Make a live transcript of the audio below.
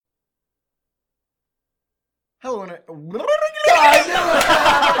Hello, and I knew it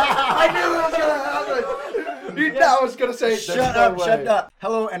was gonna happen. You know I was gonna say. Shut up.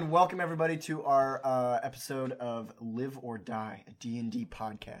 Hello, and welcome everybody to our episode of Live or Die, a D&D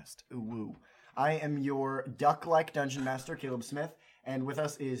podcast. Ooh woo. I am your duck-like dungeon master, Caleb Smith, and with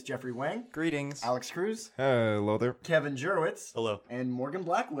us is Jeffrey Wang. Greetings. Alex Cruz. Hello there. Kevin Jurowitz. Hello. And Morgan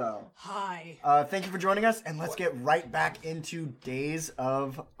Blackwell. Hi. Thank you for joining us, and let's get right back into Days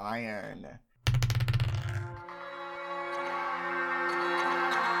of Iron.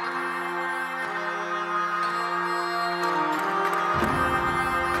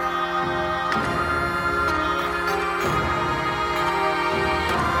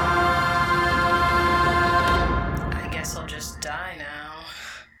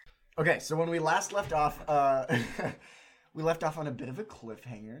 Okay, so when we last left off, we left off on a bit of a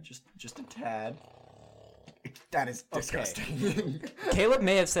cliffhanger, just a tad. That is disgusting. Caleb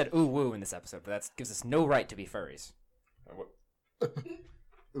may have said ooh woo in this episode, but that gives us no right to be furries.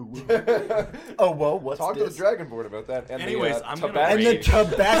 Ooh, woo. Oh, whoa, what's Talk this? to the Dragonborn about that. And Anyways, the, I'm tabaxi. gonna And the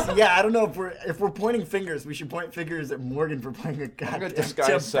tabaxi. Yeah, I don't know if we're pointing fingers. We should point fingers at Morgan for playing a I'm goddamn gonna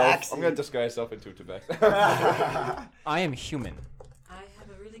disguise self. tabaxi. I'm gonna disguise self into a tabaxi. I am human. I have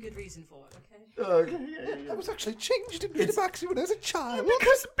a really good reason for it, okay? Okay, yeah. I was actually changed into a tabaxi when I was a child.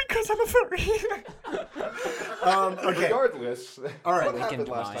 Because I'm a furry. Okay. Regardless. All right. What happened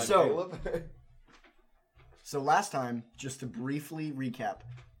last time, So- Caleb? So last time, just to briefly recap,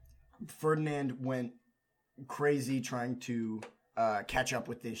 Ferdinand went crazy trying to catch up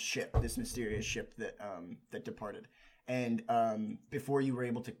with this ship, this mysterious ship that departed. And before you were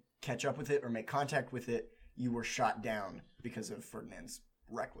able to catch up with it or make contact with it, you were shot down because of Ferdinand's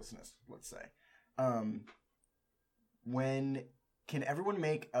recklessness, let's say. Can everyone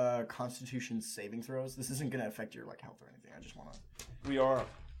make Constitution saving throws? This isn't going to affect your health or anything. I just want to... We are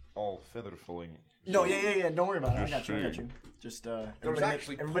all feather falling. No, yeah. Don't worry about it. I got you. Just There was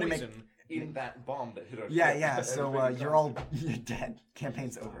actually poison in that bomb that hit our ship. Yeah. So you're all dead.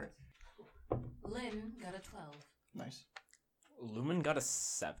 Campaign's over. Lynn got a 12. Nice. Lumen got a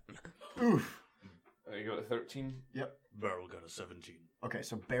 7. Oof. You got a 13. Yep. Beryl got a 17. Okay,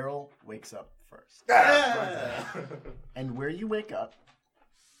 so Beryl wakes up first. And where you wake up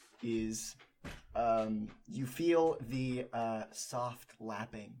is you feel the soft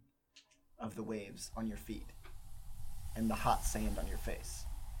lapping of the waves on your feet and the hot sand on your face.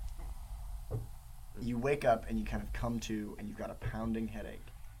 You wake up and you kind of come to and you've got a pounding headache.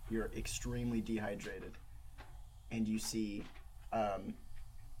 You're extremely dehydrated. And you see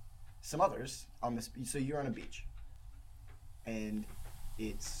some others on this. So you're on a beach. And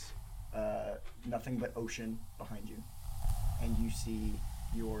it's nothing but ocean behind you. And you see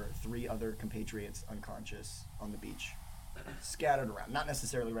your 3 other compatriots unconscious on the beach. Scattered around. Not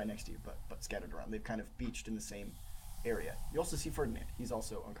necessarily right next to you, but scattered around. They've kind of beached in the same area. You also see Ferdinand. He's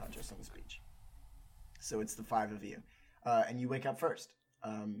also unconscious on this beach. So it's the 5 of you. And you wake up first.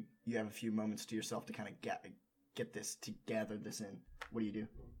 You have a few moments to yourself to kind of get this, to gather this in. What do you do?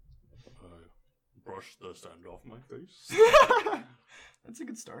 Brush the sand off my face. That's a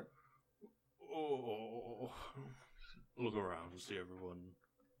good start. Oh, look around, see everyone.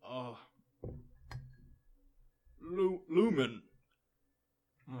 Lumen.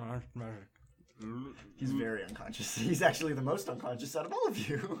 He's very unconscious. He's actually the most unconscious out of all of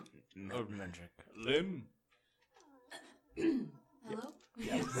you. Magic. Lynn. Hello?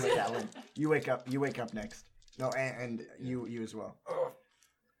 Yeah, Lynn. You wake up next. No, and you as well.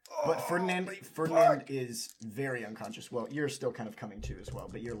 But Ferdinand is very unconscious. Well, you're still kind of coming to as well,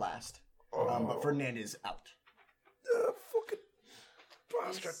 but you're last. But Ferdinand is out. Fucking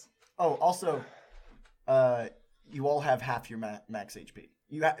bastard. Oh, also, you all have half your max HP.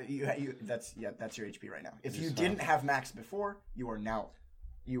 That's your HP right now. If you didn't have max before, you are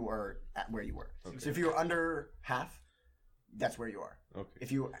at where you were. Okay. So if you were under half, that's where you are. Okay.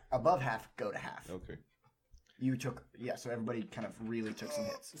 If you above half, go to half. Okay. You took so everybody kind of really took some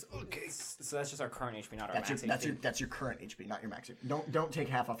hits. Okay. So that's just our current HP, not our max HP. That's your current HP, not your max HP. Don't take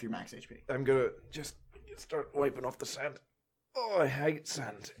half off your max HP. I'm gonna just start wiping off the sand. Oh, I hate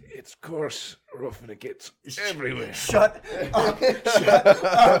sand. It's coarse, rough, and it gets everywhere. Shut up. Shut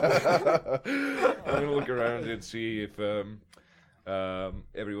up. I'm gonna look around and see if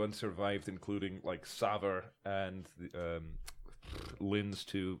everyone survived, including Savar and Lynn's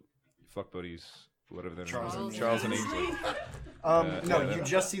 2 fuck buddies, whatever their names are. Charles and Ainsley. No, you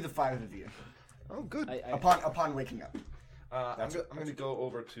just see the 5 of you. Oh, good. Upon waking up. I'm going to go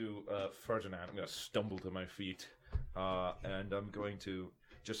over to Ferdinand. I'm going to stumble to my feet, and I'm going to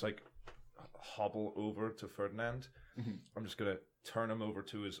just hobble over to Ferdinand. Mhm. I'm just gonna turn him over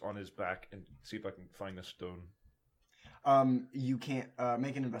on his back and see if I can find a stone. You can't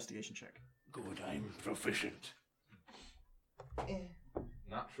make an investigation check. Good, I'm proficient.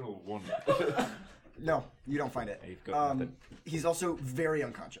 Natural 1. No, you don't find it. You've got nothing. He's also very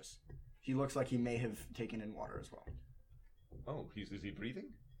unconscious. He looks like he may have taken in water as well. Oh, is he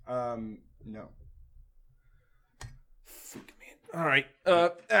breathing? No. Fuck me. All right.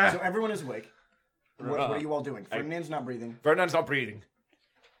 So everyone is awake. What are you all doing? Ferdinand's not breathing. Ferdinand's not breathing.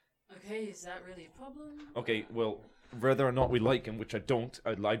 Okay, is that really a problem? Okay, well, whether or not we like him, which I don't,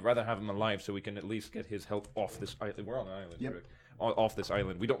 I'd rather have him alive so we can at least get his health off this island. We're on an island, Yep. correct? Off this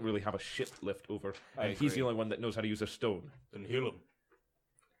island. We don't really have a ship left over. And he's the only one that knows how to use a stone. Then heal him.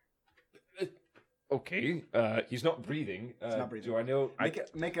 Okay, he's not breathing. He's not breathing. Do I know?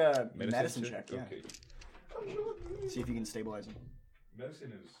 Make a medicine check. Yeah. Okay. See if you can stabilize him.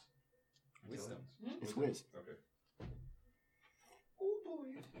 Medicine is wisdom. It's whiz. Okay. Oh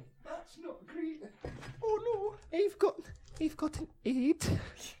boy, that's not great. Oh no, I've got an 8.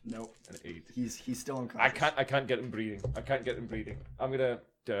 Nope. An 8. He's still unconscious. I can't get him breathing. I'm gonna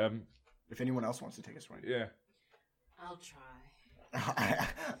If anyone else wants to take a swing. yeah. I'll try.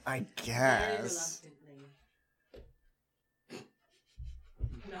 I Very guess. reluctantly.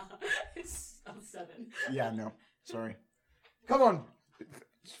 No, it's a 7. Yeah, no. Sorry. Come on,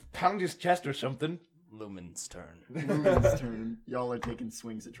 pound his chest or something. Lumen's turn. Lumen's turn. Y'all are taking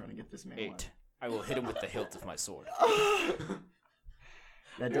swings at trying to get this man 8. I will hit him with the hilt of my sword. alive.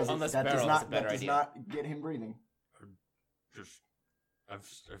 That doesn't. Unless That does barrel is a not. better That does idea. not get him breathing. Just, I've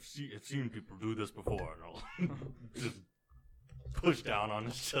seen people do this before. And I'll just push down on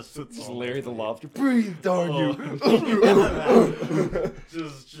his chest with Just all Larry the my- Lobster. Breathe, darn you.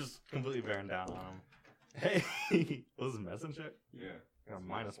 just completely bearing down on him. Hey, what was his medicine check? Yeah. I got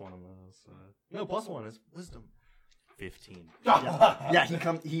 -1 on those. No, +1 is wisdom. 15. Yeah. He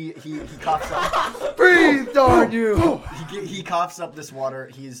coughs up. Breathe, darn you. He coughs up this water.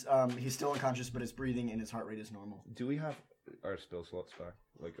 He's still unconscious, but his breathing and his heart rate is normal. Do we have our spell slots back?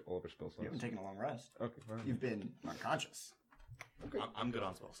 Like all of our spell You slots? haven't taken a long rest. Okay, fine. You've been unconscious. I'm good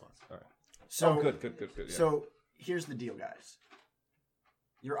on spell slots. So good. Yeah. So here's the deal, guys.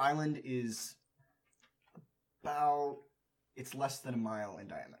 Your island is it's less than a mile in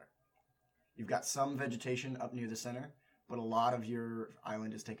diameter. You've got some vegetation up near the center, but a lot of your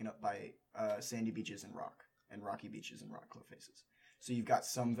island is taken up by sandy beaches and rocky beaches and rock cliff faces. So you've got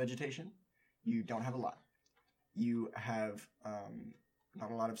some vegetation. You don't have a lot. You have not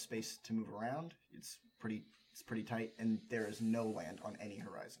a lot of space to move around. It's pretty tight, and there is no land on any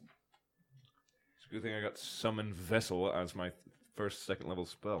horizon. It's a good thing I got Summon Vessel as my first, second level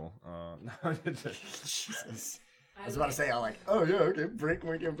spell. Jesus. I was about to say, oh yeah, okay, break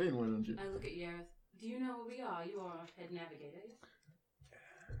my campaign, why don't you? I look at Yareth. Do you know where we are? You are our head navigator.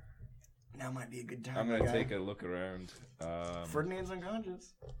 Now might be a good time. I'm my gonna guy. take a look around. Ferdinand's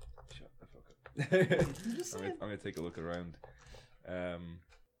unconscious. Shut the fuck up. I'm gonna take a look around.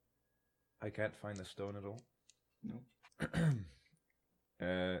 I can't find the stone at all. No.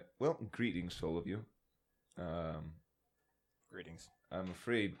 Well, greetings to all of you. Greetings. I'm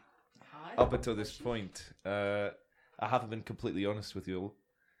afraid Hi. up until this point, I haven't been completely honest with you all.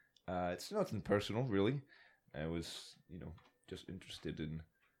 It's nothing personal, really. I was, just interested in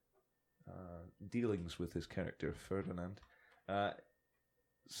dealings with his character, Ferdinand.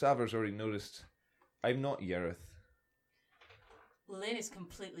 Savar's already noticed I'm not Yareth. Lynn is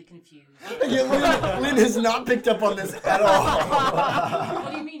completely confused. Yeah, Lynn has not picked up on this at all.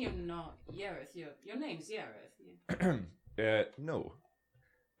 What do you mean you're not Yareth? Your name's Yareth. No.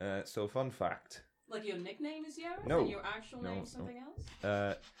 So, fun fact. Like your nickname is Yareth? No. And your actual No, name is something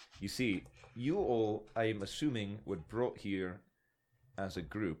else? You see, you all, I'm assuming, were brought here as a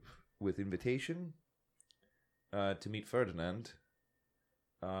group with invitation to meet Ferdinand.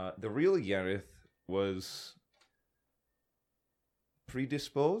 The real Yareth was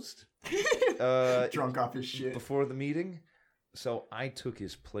predisposed Drunk off his shit. before the meeting, so I took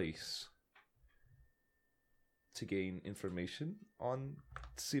his place to gain information to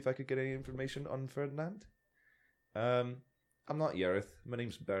see if I could get any information on Ferdinand. I'm not Yareth. My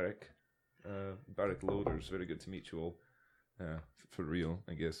name's Barrick. Barrick Loaders. Very good to meet you all. For real,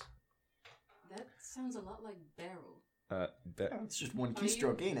 I guess. That sounds a lot like Beryl. It's just one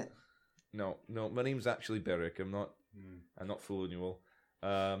keystroke, ain't it? No. My name's actually Barrick. I'm not fooling you all.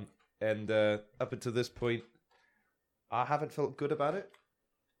 And up until this point, I haven't felt good about it.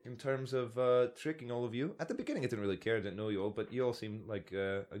 In terms of tricking all of you. At the beginning, I didn't really care. I didn't know you all. But you all seem like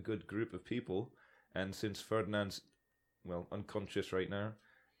a good group of people. And since Ferdinand's, unconscious right now,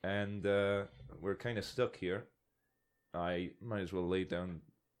 and we're kind of stuck here. I might as well lay down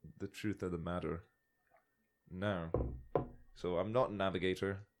the truth of the matter now. So I'm not a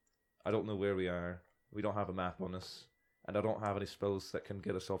navigator. I don't know where we are. We don't have a map on us, and I don't have any spells that can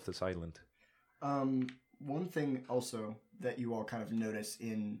get us off this island. One thing also that you all kind of notice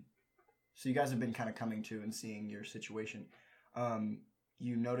so you guys have been kind of coming to and seeing your situation.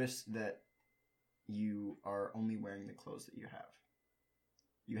 You notice that you are only wearing the clothes that you have.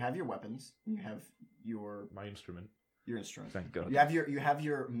 You have your weapons. You have My instrument. your instrument. Thank God. You have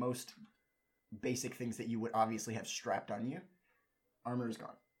your most basic things that you would obviously have strapped on you. Armor is gone.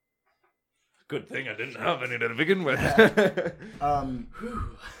 Good thing I didn't have any to begin with.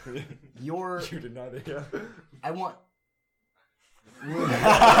 Your You did not, yeah. I want.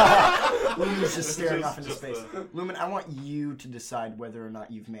 Lumen's just staring off into space. Lumen, I want you to decide whether or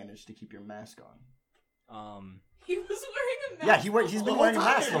not you've managed to keep your mask on. He was wearing a mask. Yeah, he's been wearing a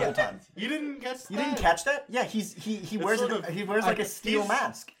mask the whole time. You didn't catch that? You didn't catch that? Yeah, he wears sort of- he wears like a steel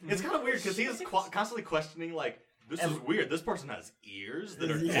mask. It's kind of weird because he's constantly questioning, like, this is weird. This person has ears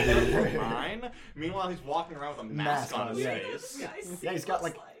that are Yeah. different from mine. Meanwhile, he's walking around with a mask on his yeah. face. Yeah, he's got,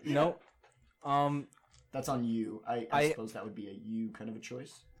 like- No. That's on you. I I- suppose that would be a you kind of a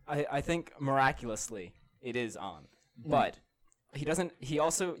choice. I think miraculously it is on, but he doesn't. He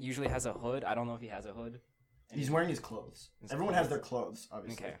also usually has a hood. I don't know if he has a hood. He's wearing his clothes. Everyone has their clothes,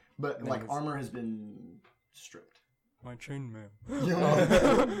 obviously. Okay. But Then like his- armor has been stripped. My chainmail.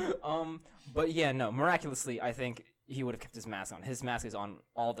 Yeah. But yeah, no. Miraculously, I think he would have kept his mask on. His mask is on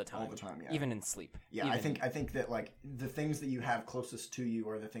all the time. All the time, yeah. Even in sleep. Yeah, Even- I think that like the things that you have closest to you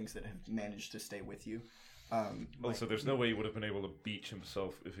are the things that have managed to stay with you. Also, there's no way he would have been able to beach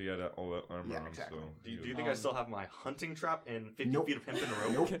himself if he had all that armor Yeah, on. exactly. So Do you think I still have my hunting trap and 50 Nope. feet of hemp in a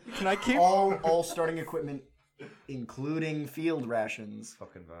rope? Nope. Can I keep? all starting equipment, including field rations,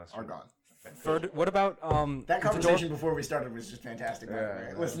 fucking vast. are gone. What about That the conversation before we started was just fantastic. By the Yeah, way.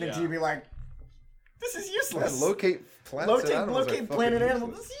 yeah. Listening to you be like, "This is useless." locate plants and animals. Locate planet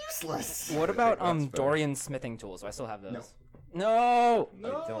animals. This is useless. What about Okay, that's fair. Dorian's smithing tools? Do I still have those? No.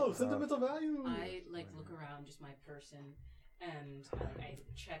 No. don't sentimental value. I like look around just my person, and I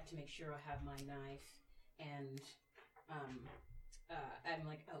check to make sure I have my knife, and I'm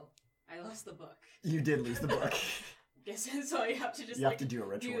like, oh, I lost the book. You did lose the book. Guess so. I have to just You have to do a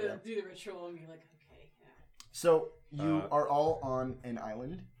ritual. Yeah. do the ritual and be like, okay, yeah. So you are all on an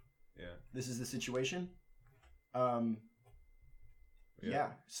island. Yeah. This is the situation. Yeah.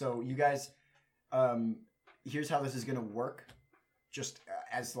 So you guys, here's how this is gonna work, just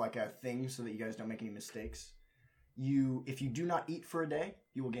as like a thing, so that you guys don't make any mistakes. If you do not eat for a day,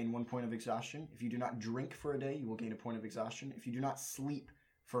 you will gain 1 point of exhaustion. If you do not drink for a day, you will gain a point of exhaustion. If you do not sleep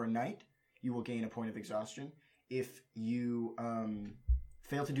for a night, you will gain a point of exhaustion. If you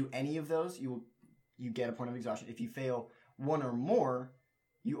fail to do any of those, you get a point of exhaustion. If you fail one or more,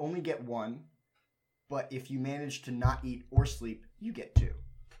 you only get 1. But if you manage to not eat or sleep, you get 2.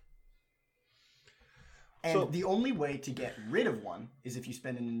 And So- the only way to get rid of 1 is if you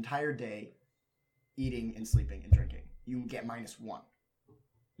spend an entire day eating and sleeping and drinking. You get -1.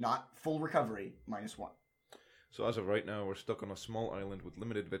 Not full recovery, -1. So as of right now, we're stuck on a small island with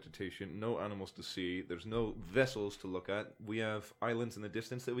limited vegetation, no animals to see. There's no vessels to look at. We have islands in the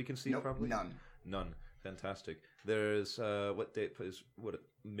distance that we can see. Nope, probably none. None. Fantastic. There's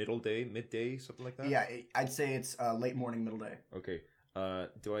middle day, midday, something like that. Yeah, I'd say it's late morning, middle day. Okay.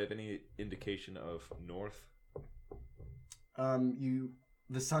 Do I have any indication of north?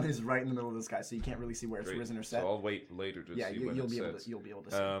 The sun is right in the middle of the sky, so you can't really see where it's Great. risen or set. So I'll wait later to see when you'll it be able sets.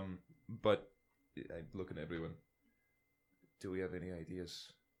 to see. But I'm looking at everyone. Do we have any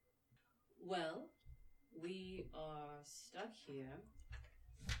ideas? Well, we are stuck here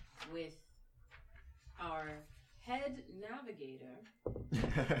with our head navigator.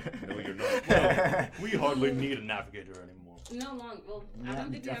 No, you're not. We hardly need a navigator anymore. No long. Well, I Yeah,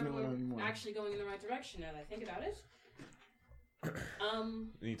 don't think definitely not we're anymore. actually going in the right direction now that I think about it.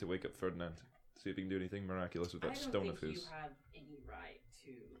 We need to wake up Ferdinand. See if he can do anything miraculous with I that don't stone think of his. you have any right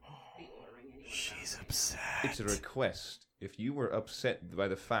to be ordering anyone. She's around. upset. It's a request. If you were upset by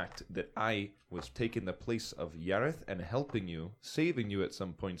the fact that I was taking the place of Yareth and helping you, saving you at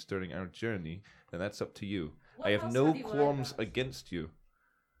some points during our journey, then that's up to you. What I have else no have you lied qualms about? against you.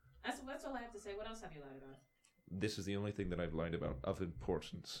 That's all I have to say. What else have you lied about? This is the only thing that I've lied about of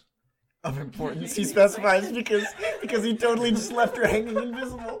importance. Of importance, he specifies because he totally just left her hanging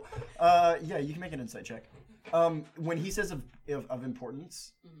invisible. Yeah, you can make an insight check. When he says of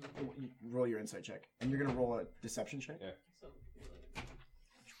importance, roll your insight check, and you're gonna roll a deception check. Yeah. So,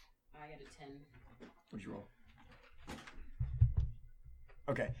 I got a 10. What'd you roll?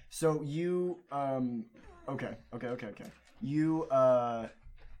 Okay, so you okay. You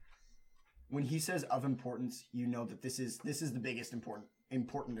when he says of importance, you know that this is the biggest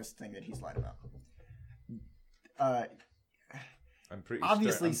importantest thing that he's lied about. I'm pretty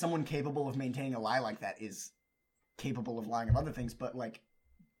Obviously, I'm- someone capable of maintaining a lie like that is capable of lying of other things, but like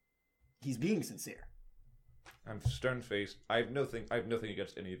he's being sincere. I'm stern faced. I have nothing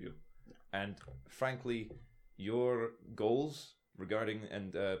against any of you, and frankly, your goals regarding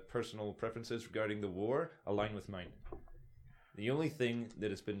and personal preferences regarding the war align with mine. The only thing that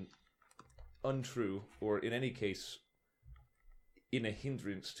has been untrue, or in any case, in a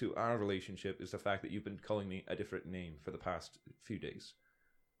hindrance to our relationship, is the fact that you've been calling me a different name for the past few days.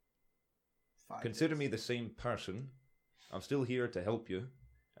 5 Consider days. me the same person. I'm still here to help you,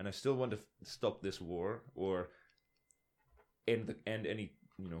 and I still want to stop this war or end any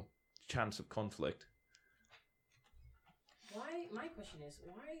chance of conflict. Why? My question is,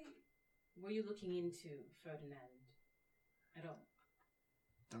 why were you looking into Ferdinand at all?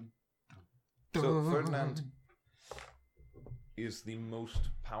 So Ferdinand is the most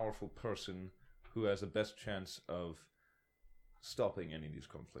powerful person who has the best chance of stopping any of these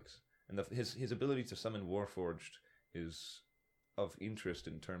conflicts, and his ability to summon Warforged is of interest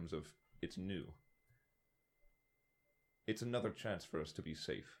in terms of it's new. It's another chance for us to be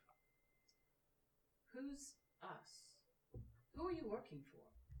safe. Who's us? Who are you working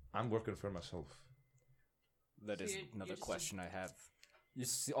for? I'm working for myself. That So is you're another just a- question I have. You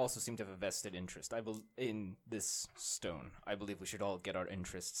also seem to have a vested interest. In this stone. I believe we should all get our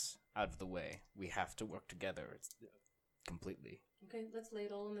interests out of the way. We have to work together. It's completely. Okay, let's lay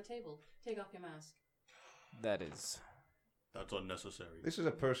it all on the table. Take off your mask. That is. That's unnecessary. This is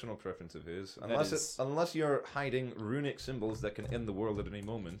a personal preference of his. is- Unless you're hiding runic symbols that can end the world at any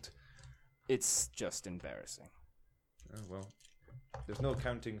moment. It's just embarrassing. Oh, well, there's no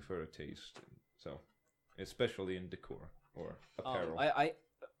accounting for a taste, so especially in decor or apparel.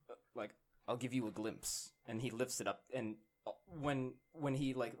 I'll give you a glimpse, and he lifts it up, and when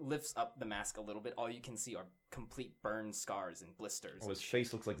he lifts up the mask a little bit, all you can see are complete burn scars and blisters. Oh, his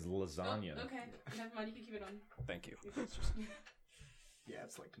face looks like lasagna. Oh, okay, never mind. You can keep it on. Thank you. Yeah,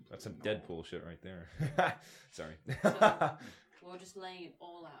 it's like That's some completely normal. Deadpool shit right there. Sorry. So, we're just laying it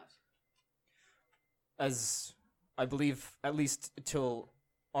all out. As I believe, at least till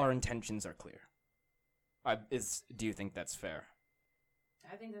our intentions are clear. Do you think that's fair?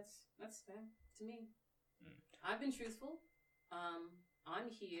 I think that's fair to me. I've been truthful. I'm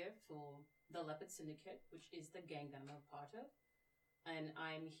here for the Leopard Syndicate, which is the gang that I'm a part of, and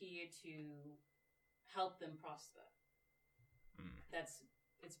I'm here to help them prosper.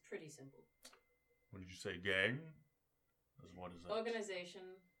 It's pretty simple. What did you say, gang? What is that? Organization.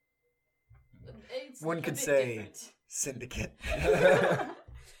 It's One a could bit say different. syndicate.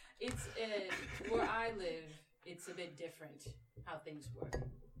 It's where I live. It's a bit different how things work.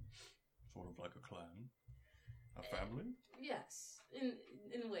 Sort of like a clan? A family? Yes, in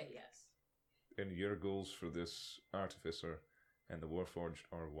a way, yes. And your goals for this artificer and the Warforged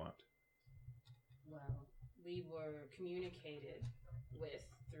are what? Well, we were communicated with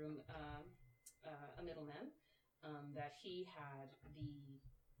through a middleman that he had the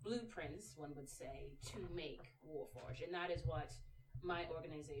blueprints, one would say, to make Warforged, and that is what my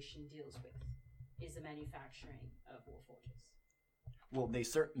organization deals with, is the manufacturing of Warforges. Well,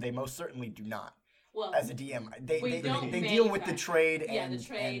 they most certainly do not. Well, As a DM, they We don't deal with the manufacture. trade yeah, and the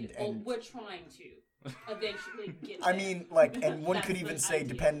trade. and We're trying to eventually get. I there. mean, like, and one That's could even the say, idea.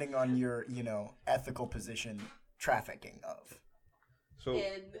 depending on your, ethical position, trafficking of. So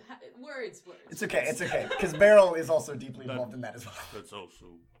And words. It's okay, because Beryl is also deeply That- involved in that as well. That's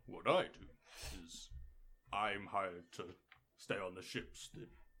also what I do. Is I'm hired to stay on the ships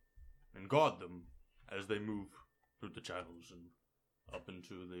and guard them as they move through the channels and up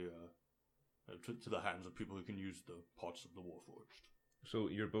into the to the hands of people who can use the parts of the Warforged. So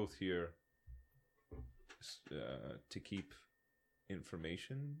you're both here to keep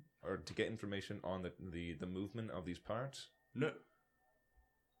information, or to get information on the movement of these parts, No,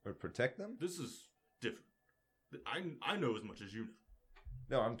 or protect them? this is different. I know as much as you know.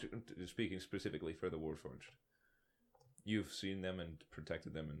 No, I'm speaking specifically for the Warforged. You've seen them and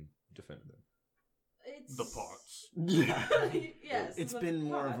protected them and defended them. It's The parts. Yeah. yes, It's the been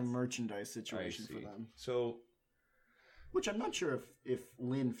more of a parts. merchandise I situation for see. them. So, Which I'm not sure if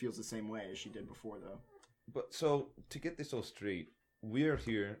Lynn feels the same way as she did before, though. so to get this all straight, we're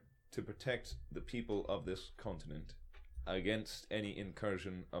here to protect the people of this continent against any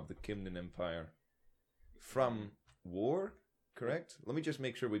incursion of the Kimnan Empire from war, correct? Let me just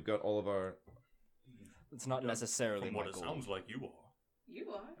make sure we've got all of our... It's not necessarily From my what it goal. sounds like you are.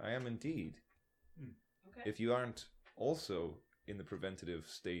 You are. I am indeed. Okay. If you aren't also in the preventative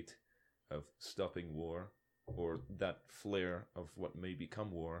state of stopping war, or that flare of what may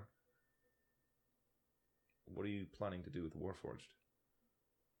become war, what are you planning to do with Warforged?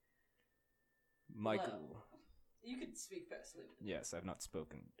 Michael. Well, you could speak first, Lumen. Yes, I've not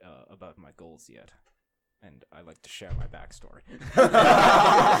spoken about my goals yet, and I like to share my backstory.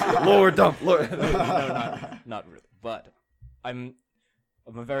 Lower dump, lower. No, not really. But I'm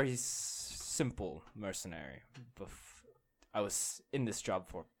a very simple mercenary. I was in this job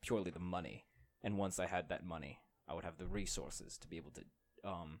for purely the money, and once I had that money, I would have the resources to be able to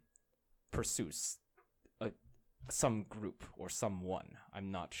pursue some group or someone.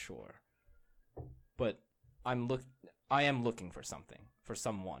 I'm not sure, but I am looking for something, for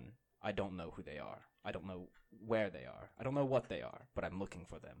someone. I don't know who they are. I don't know where they are. I don't know what they are, but I'm looking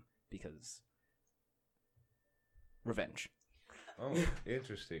for them because revenge. Oh,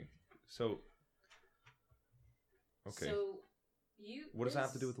 interesting. So, okay. So you. What does that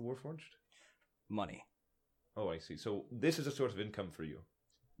have to do with the Warforged? Money. Oh, I see. So this is a source of income for you,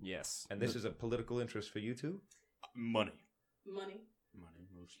 Yes. and this is a political interest for you too. Money. money?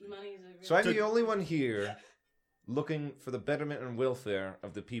 Mostly. Money is a really So I'm the only one here looking for the betterment and welfare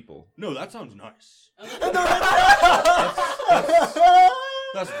of the people. No, that sounds nice.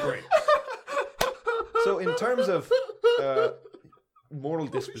 That's Great. So in terms of moral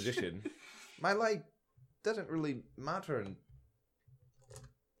disposition, my life doesn't really matter. And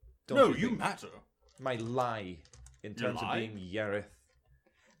No, think? you matter. My lie in Your terms lie? of being Yareth.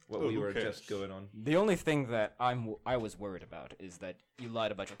 What Oh, we who were cares? just going on. The only thing that I was worried about is that you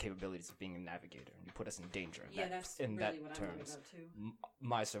lied about your capabilities of being a navigator, and you put us in danger. Yeah, that's in really that what I'm worried terms, about too.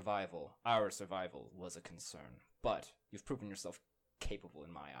 my survival, our survival, was a concern. But you've proven yourself capable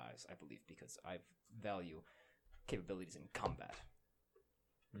in my eyes, I believe, because I value capabilities in combat.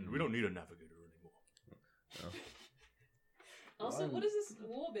 And we don't need a navigator anymore. Also, what is this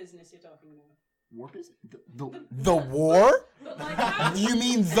war business you're talking about? Warp is the war? But like, how, You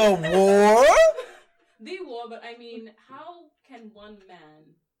mean the war? the war? But I mean, how can one man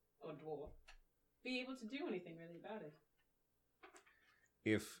or dwarf be able to do anything really about it?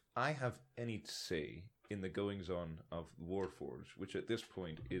 If I have any say in the goings-on of Warforged, which at this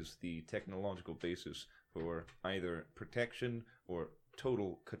point is the technological basis for either protection or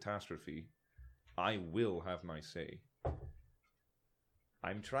total catastrophe, I will have my say.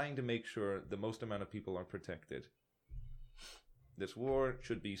 I'm trying to make sure the most amount of people are protected. This war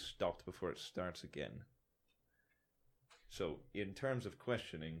should be stopped before it starts again. So, in terms of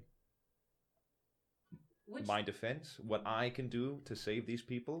questioning Which my defense, what I can do to save these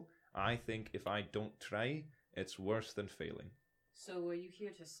people, I think if I don't try, it's worse than failing. So are you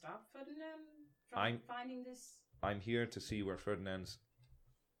here to stop Ferdinand from I'm- finding this? I'm here to see where Ferdinand's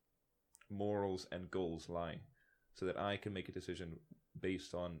morals and goals lie, so that I can make a decision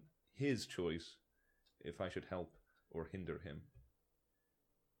based on his choice if I should help or hinder him.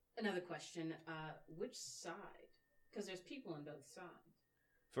 Another question: which side? Because there's people on both sides.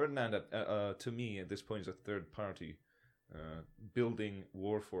 Ferdinand, to me, at this point, is a third party. Building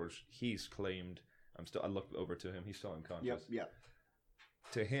Warforged, he's claimed. I looked over to him. He's still unconscious. Yep.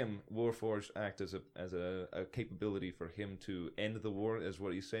 To him, Warforged act as a capability for him to end the war, is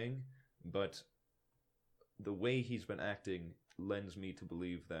what he's saying. But the way he's been acting lends me to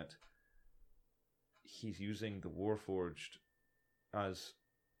believe that he's using the Warforged as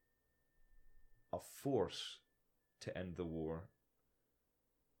a force to end the war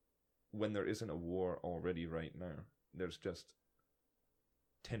when there isn't a war already right now. There's just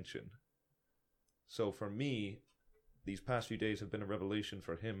tension. So for me, these past few days have been a revelation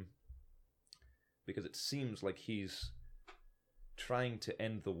for him, because it seems like he's trying to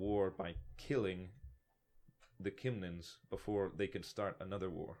end the war by killing the Kimnins before they can start another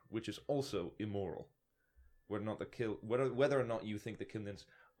war, which is also immoral. Whether or not you think the Kimnins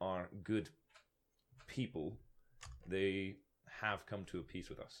are good people, they have come to a peace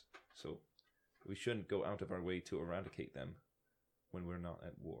with us. So we shouldn't go out of our way to eradicate them when we're not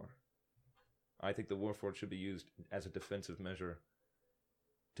at war. I think the Warforged should be used as a defensive measure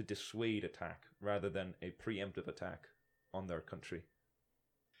to dissuade attack rather than a preemptive attack on their country.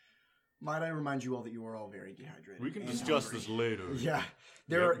 Might I remind you all that you are all very dehydrated. We can and discuss hungry. this later. Yeah,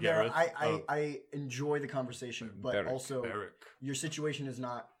 Gareth, I enjoy the conversation, but Beric. also Beric. your situation is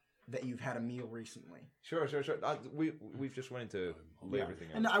not that you've had a meal recently. Sure. We've just wanted to lay Yeah. everything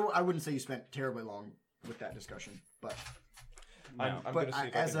out. And I wouldn't say you spent terribly long with that discussion, but I'm but going to see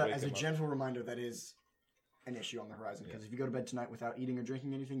if I as can wake a him up. gentle reminder, that is an issue on the horizon. Because if you go to bed tonight without eating or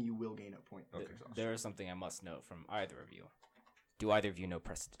drinking anything, you will gain a point. of exhaustion. There is something I must note from either of you. Do either of you know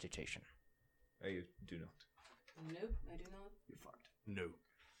prestidigitation? I do not. Nope, I do not. You're fucked. No.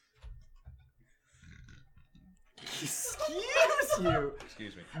 Excuse you,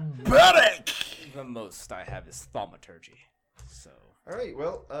 Excuse me. Beric. The most I have is thaumaturgy. So All right.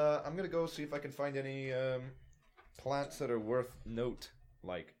 Well, I'm gonna go see if I can find any plants that are worth note,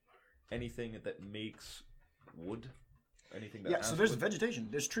 like anything that makes wood. Anything that Yeah, has so there's wood. vegetation.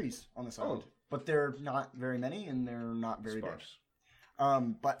 There's trees on this island, Oh. but they're not very many, and they're not very big. Sparse.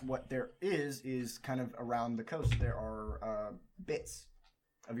 But what there is kind of around the coast. There are bits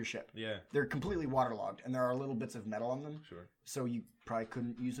of your ship. Yeah. They're completely waterlogged, and there are little bits of metal on them. Sure. So you probably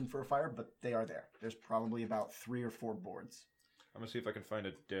couldn't use them for a fire, but they are there. There's probably about 3 or 4 boards. I'm gonna see if I can find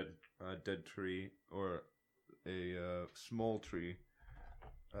a dead tree or a small tree,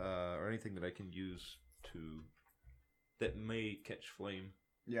 or anything that I can use that may catch flame.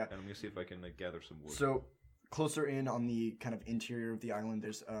 Yeah. And I'm gonna see if I can gather some wood. So closer in on the kind of interior of the island,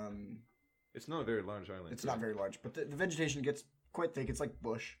 there's It's not a very large island. it's not very large, but the vegetation gets quite thick. It's like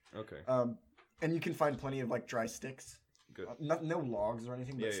bush. Okay. And you can find plenty of like dry sticks. Good. No logs or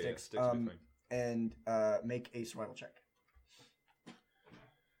anything, but Yeah, sticks. sticks will be fine. And make a survival check.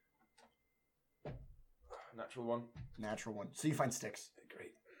 Natural one. Natural one. So you find sticks.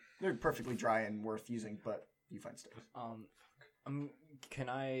 Great. They're perfectly dry and worth using, but you find sticks.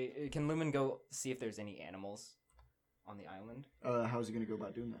 can Lumen go see if there's any animals on the island? How's he gonna go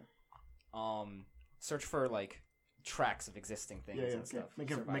about doing that? Search for like tracks of existing things and Okay. stuff.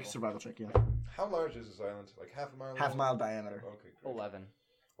 Make a survival check. Yeah. How large is this island? Like half a mile? Half long? mile diameter. Okay. Great. 11.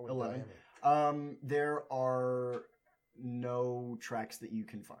 11. There are no tracks that you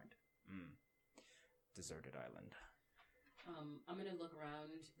can find. Deserted island. I'm gonna look around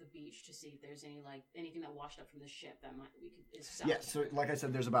the beach to see if there's anything that washed up from the ship that is Yeah. salvageable. So like I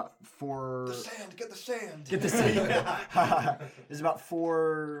said, there's about 4. The sand. Get the sand. Get the sand. There's about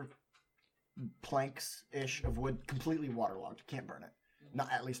 4 planks ish of wood, completely waterlogged. Can't burn it.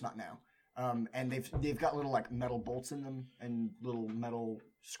 Not at least not now. And they've got little like metal bolts in them and little metal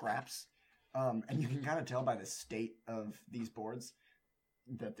scraps. And you can kind of tell by the state of these boards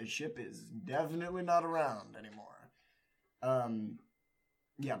that the ship is definitely not around anymore.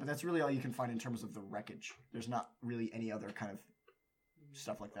 Yeah, but that's really all you can find in terms of the wreckage. There's not really any other kind of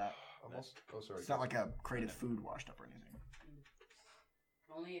stuff like that. Sorry. It's not like a crate of food washed up or anything.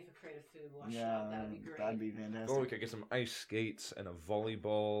 Only if a crate of food washed Yeah, up, that would be great. that'd be fantastic. Or we could get some ice skates and a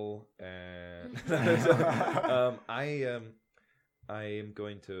volleyball and I am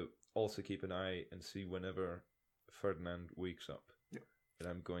going to also keep an eye and see whenever Ferdinand wakes up. Yep. And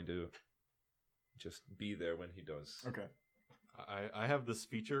I'm going to just be there when he does. Okay. I have this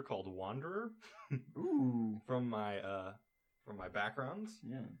feature called Wanderer Ooh. from my backgrounds.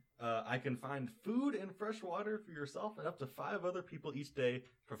 Yeah. I can find food and fresh water for yourself and up to 5 other people each day,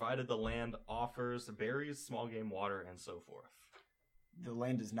 provided the land offers berries, small game, water, and so forth. The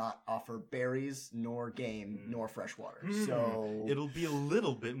land does not offer berries, nor game, nor fresh water. Hmm. So It'll be a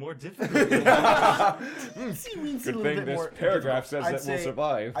little bit more difficult. Good thing this paragraph says that we'll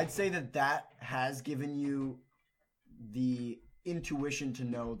survive. I'd say that has given you the intuition to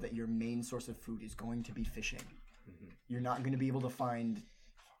know that your main source of food is going to be fishing. You're not going to be able to find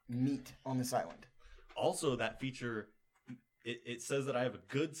meat on this island. Also, that feature, it says that I have a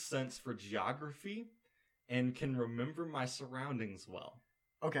good sense for geography and can remember my surroundings well.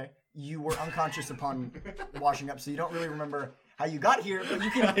 Okay. You were unconscious upon washing up, so you don't really remember how you got here, but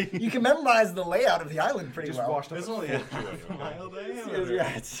you can memorize the layout of the island pretty well. washed up It's at only 4 a mile diameter.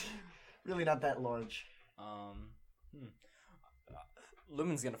 Yeah, it's really not that large.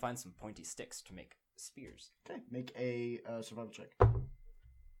 Lumen's gonna find some pointy sticks to make spears. Okay, make a survival check.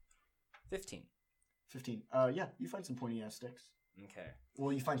 15. 15. Yeah, you find some pointy ass sticks. Okay.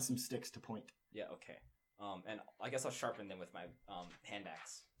 Well, you find some sticks to point. Yeah. Okay. And I guess I'll sharpen them with my hand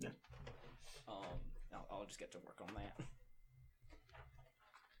axe. Yeah. I'll just get to work on that.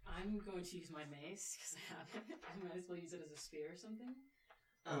 I'm going to use my mace because I have it. I might as well use it as a spear or something.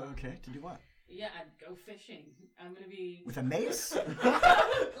 Okay, to do what? Yeah, I'd go fishing. I'm gonna be With a mace?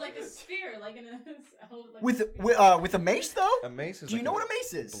 like a spear, like in a like With a mace though? A mace is Do you like know a what a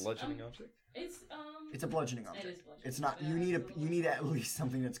mace is? bludgeoning object? It's It's a bludgeoning object. It is bludgeoning. It's not. Yeah, You need at least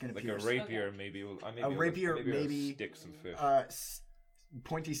something that's gonna Like pierce. a rapier, maybe. A rapier, maybe. Sticks and fish.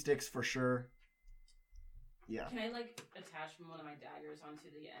 Pointy sticks for sure. Yeah. Can I like attach one of my daggers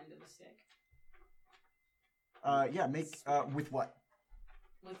onto the end of the stick? Yeah. Make with what?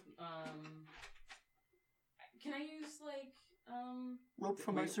 With can I use like Rope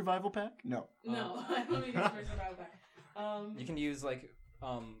from my survival pack? No. No, I don't use my survival pack. You can use like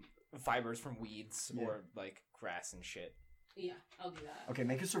fibers from weeds Yeah. or like grass and shit. Yeah, I'll do that. Okay,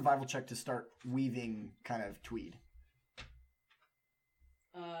 make a survival check to start weaving kind of tweed.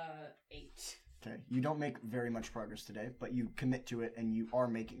 8. Okay, you don't make very much progress today, but you commit to it and you are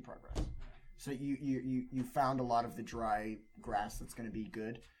making progress. So you found a lot of the dry grass that's going to be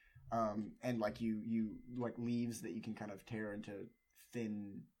good, and like you like leaves that you can kind of tear into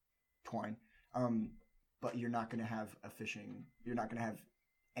thin twine. But you're not going to have you're not going to have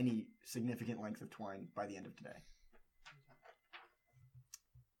any significant length of twine by the end of today.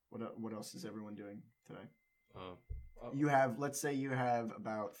 What else is everyone doing today? You have, let's say you have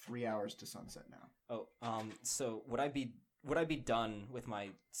about 3 hours to sunset now. Oh, so would I be done with my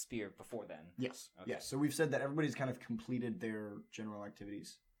spear before then? Yes. Okay. Yes. So we've said that everybody's kind of completed their general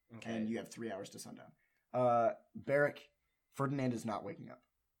activities, Okay. and you have 3 hours to sundown. Barrick, Ferdinand is not waking up.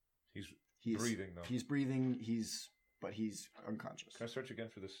 He's breathing, though. He's breathing. But he's unconscious. Can I search again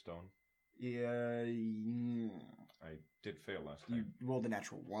for this stone? Yeah. I did fail last You time. rolled a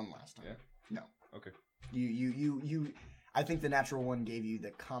natural 1 last time. Yeah? No. Okay. You. I think the natural 1 gave you the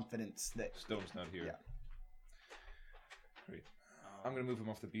confidence that. Stone's not here. Yeah. Great. I'm gonna move him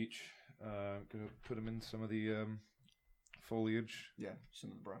off the beach. Gonna put him in some of the foliage, Yeah. Some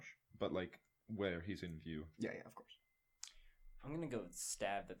of the brush. but like where he's in view. Yeah. Of course. I'm gonna go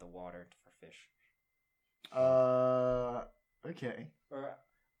stab at the water for fish. Okay. Or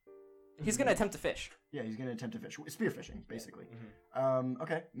he's gonna attempt to fish. Yeah, he's gonna attempt to fish. Spearfishing, basically. Mm-hmm.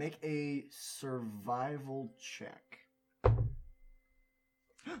 Okay. Make a survival check.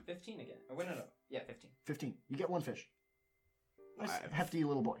 15 again. Oh, wait, no. Yeah, 15. 15. You get 1 fish. Nice, I've- hefty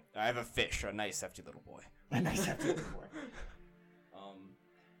little boy. I have a fish, a nice hefty little boy. A nice hefty little boy.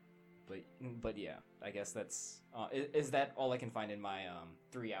 But yeah, I guess that's. Is that all I can find in my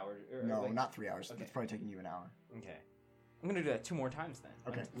 3 hours? No, not 3 hours. Okay. It's probably taking you an hour. Okay, I'm gonna do that 2 more times then.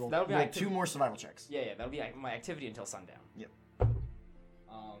 Okay. That'll be roll my 2 more survival checks. Yeah, that'll be my activity until sundown. Yep.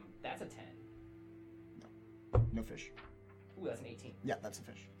 That's a 10. No fish. Ooh, that's an 18. Yeah, that's a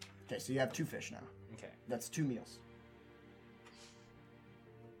fish. Okay, so you have 2 fish now. Okay. That's 2 meals.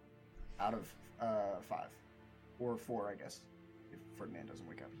 Out of 5. Or 4, I guess. If Ferdinand doesn't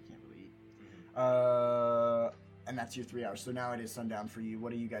wake up, he can't really eat. And that's your 3 hours. So now it is sundown for you.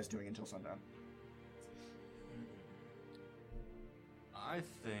 What are you guys doing until sundown? I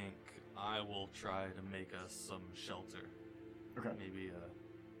think I will try to make us some shelter. Okay. Maybe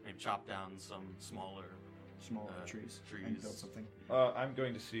chop down some smaller Small trees. And trees. build something. I'm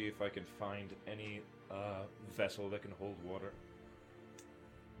going to see if I can find any vessel that can hold water.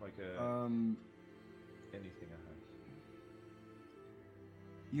 Like anything I have.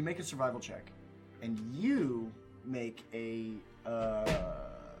 You make a survival check, and you make a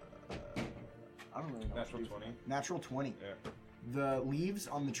I don't really know. what to Natural do for 20. that. Natural 20. Yeah. The leaves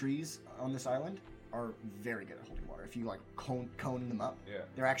on the trees on this island are very good at holding water. If you like cone them up, Yeah.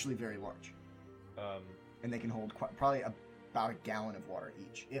 they're actually very large, and they can hold probably about a gallon of water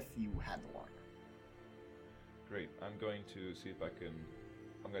each if you had the water. Great. I'm going to see if I can.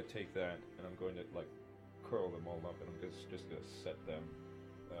 I'm going to take that and I'm going to like curl them all up and I'm just going to set them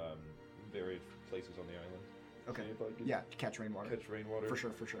various places on the island. Okay. See if I can Yeah, to catch rainwater. catch rainwater. For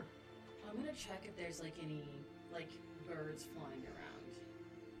sure, for sure. I'm gonna check if there's like any like birds flying around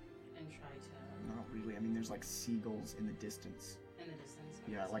and try to Not really. I mean, there's like seagulls in the distance. in the distance.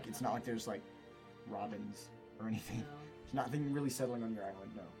 Yeah, like it's not like there's like robins or anything. No. There's nothing really settling on your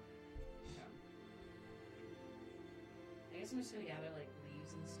island. No. I guess I'm just gonna gather like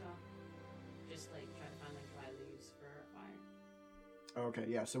leaves and stuff. Just like try to find like dry leaves for a fire. Okay,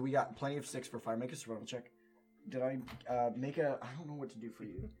 yeah. So we got plenty of sticks for fire. Make a survival check. Did I make a? I don't know what to do for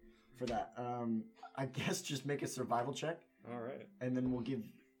you for that. I guess just make a survival check, All right. and then we'll give.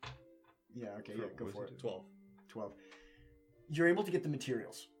 Yeah. Okay. Yeah. Go what for is it. 12. 12. You're able to get the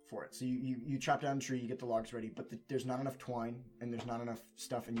materials for it. So you chop down a tree, you get the logs ready, but there's not enough twine and there's not enough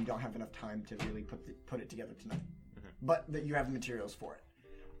stuff, and you don't have enough time to really put it together tonight. Mhm. But that you have the materials for it.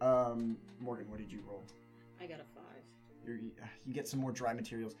 Morgan, what did you roll? I got a 5. You get some more dry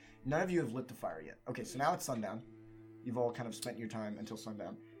materials. None of you have lit the fire yet. Okay, so now it's sundown. You've all kind of spent your time until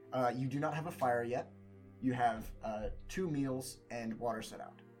sundown. You do not have a fire yet. You have 2 meals and water set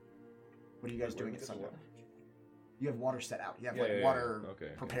out. What are you guys doing at sundown? You have water set out. You have water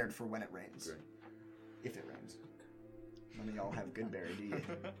Okay, prepared for when it rains. Great. If it rains. None of y'all have good berry, do you?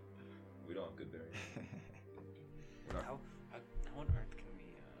 We don't have good berries. How on earth can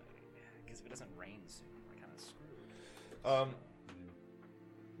we? Because if it doesn't rain soon, we're kind of screwed.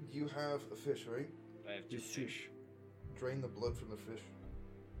 You have a fish, right? I have 2 fish. Drain the blood from the fish.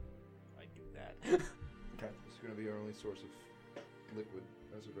 I do that. Okay. It's going to be our only source of liquid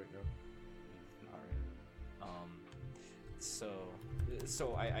as of right now. Alright. So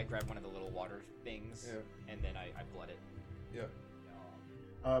I grab one of the little water things, Yeah. and then I blood it. Yeah.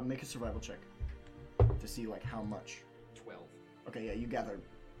 Make a survival check to see like how much. 12. Okay, yeah, you gather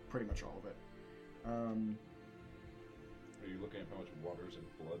pretty much all of it. Are you looking at how much water's in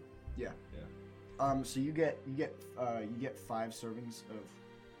blood? Yeah. Yeah. So you get 5 servings of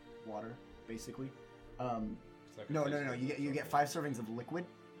water, basically. No. You get 5 servings of liquid.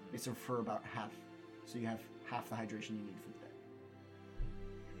 It's for about half. So you have half the hydration you need for the day.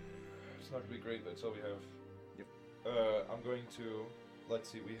 It's not gonna be great, but that's all we have. Yep. I'm going to. Let's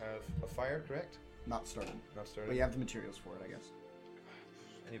see. We have a fire, correct? Not started, Not started. but you have the materials for it, I guess.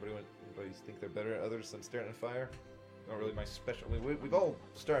 Anybody think they're better at others than starting a fire? Not really my special. We've all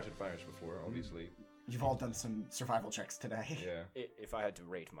started fires before, obviously. You've all done some survival checks today. Yeah. If I had to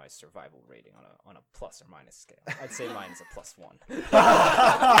rate my survival rating on a plus or minus scale, I'd say mine is a +1.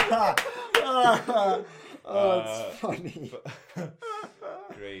 It's funny.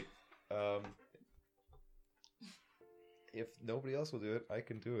 Great. If nobody else will do it, I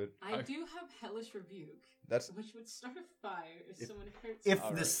can do it. I do have Hellish Rebuke, That's which would start a fire if someone hurts If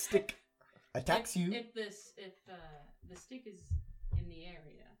me. the stick attacks you, If the stick is in the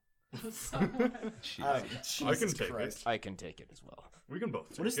area of someone. Jesus I can take it. Christ. I can take it as well. We can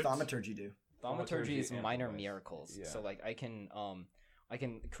both. What does take it. thaumaturgy do? Thaumaturgy is minor amplifies. miracles. Yeah. So like I can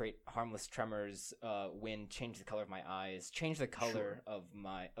create harmless tremors, wind, change the color of my eyes, change the color of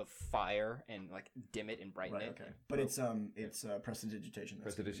fire, and like dim it and brighten Right. it. Okay. But it's prestidigitation.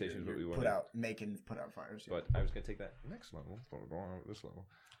 That's Prestidigitation is what we put wanted. out, make and put out fires. Yeah. But I was gonna take that next level. But we're going on at this level.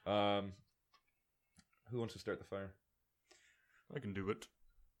 Who wants to start the fire? I can do it.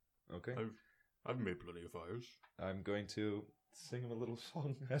 Okay. I've made plenty of fires. I'm going to sing him a little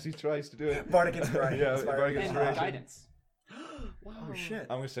song as he tries to do it. Bardic inspiration. Yeah, Bardic And inspiration. guidance. Oh shit.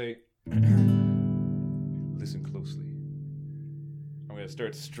 I'm gonna say, listen closely. I'm gonna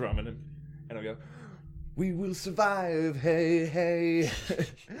start strumming it, and I'll go, we will survive, hey, hey,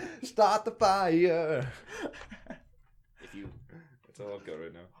 start the fire. If you That's all I've got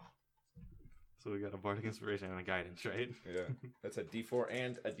right now. So we got a bardic inspiration and a guidance, right? Yeah, that's a D4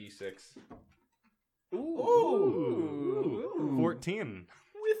 and a D6. Ooh. 14.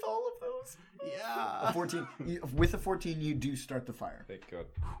 With all of those. Yeah. A 14. With a 14, you do start the fire. Thank God.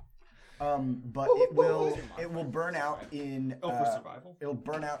 But it will burn out in. For survival? It'll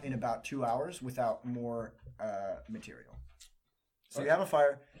burn out in about 2 hours without more material. So you have a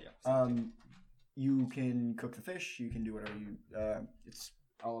fire. yeah. You can cook the fish. You can do whatever you. It's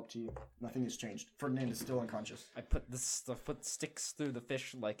all up to you. Nothing has changed. Ferdinand is still unconscious. I put sticks through the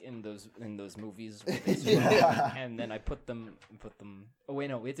fish like in those movies, where they swim, Yeah. and then I put them. Oh wait,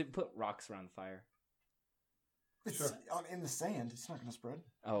 no, we had to put rocks around the fire. It's in the sand. It's not going to spread.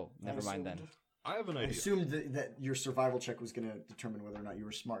 Oh, never mind then. I have an I idea. assumed that your survival check was going to determine whether or not you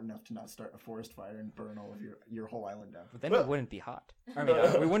were smart enough to not start a forest fire and burn all of your whole island down. But then it wouldn't be hot. I mean,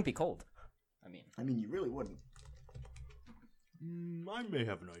 we wouldn't be cold. I mean, you really wouldn't. I may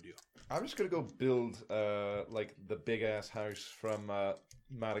have an idea. I'm just gonna go build like the big ass house from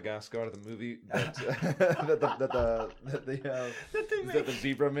Madagascar, the movie that the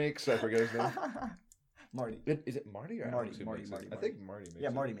zebra makes. I forget his name. Marty. Is it Marty or Marty, Alex who Marty, makes Marty, it? I Marty. think Marty makes it. Yeah,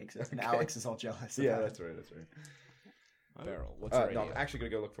 Marty makes it. And Okay. Alex is all jealous. Yeah, about that's right. That's right. Beryl, what's your No, idea? I'm actually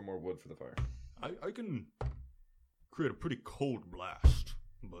gonna go look for more wood for the fire. I can create a pretty cold blast,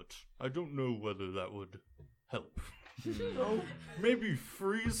 but I don't know whether that would help. Maybe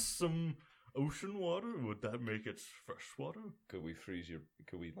freeze some ocean water? Would that make it fresh water? Could we freeze your?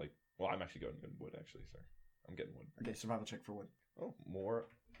 Could we like? Well, I'm actually going to get wood. Actually, sorry, I'm getting wood. Okay, survival check for wood. Oh, more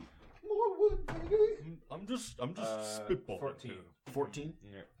wood, baby. I'm just spitballing 14. here. 14.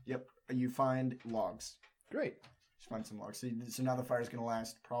 Yeah. Yep. You find logs. Great. Just find some logs. So now the fire's gonna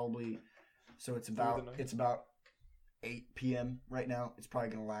last probably. So it's the about night? 8 p.m. right now. It's probably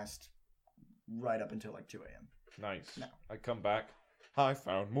gonna last right up until like 2 a.m. Nice. No. I come back. I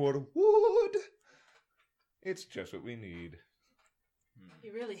found more wood. It's just what we need.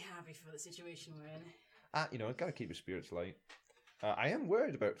 You're really happy for the situation we're in. You know, I've got to keep your spirits light. I am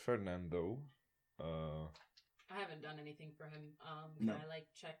worried about Ferdinand, though. I haven't done anything for him. Can No. I like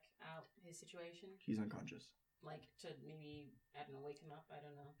check out his situation? He's unconscious. Like to maybe wake him up. I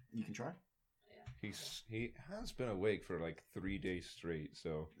don't know. You can try. Yeah. He has been awake for like 3 days straight,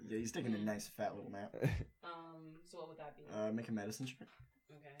 so Yeah, he's taking a nice fat little nap. So what would that be? Make a medicine check.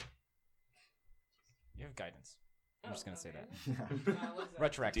 Okay. You have guidance. I'm just gonna say that. What is that?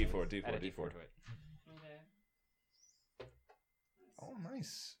 Retroactive. D4, Add a D4. to it. Okay. oh,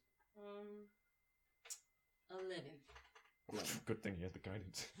 nice. 11. 11. Good thing he had the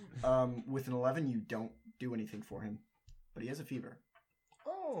guidance. With an 11, you don't do anything for him. but he has a fever.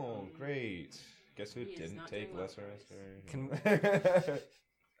 Oh, great. Guess who He is didn't not take doing well, lesser guys. restoration?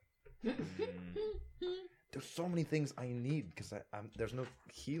 There's so many things I need because there's no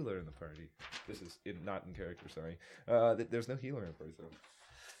healer in the party. This is not in character, sorry. There's no healer in the party, so.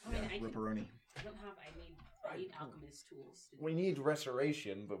 I mean, I Ripperoni. don't have. I need alchemist tools. To do We need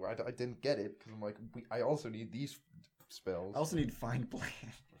restoration, but I didn't get it because I'm like, I also need these spells. I also need find plant.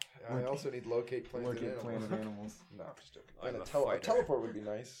 I also need locate plants and Locate plant animals. and animals. No, I'm just joking. I'm And a a fighter. teleport would be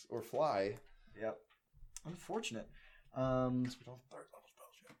nice, or fly. Yep. Unfortunate. We don't have third level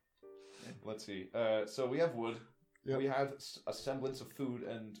spells yet. Let's see. So we have wood. Yep. We have a semblance of food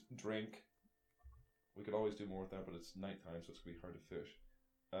and drink. We could always do more with that, but it's nighttime, so it's gonna be hard to fish.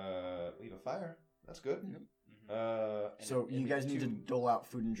 We have a fire. That's good. Yep. So you guys need to dole out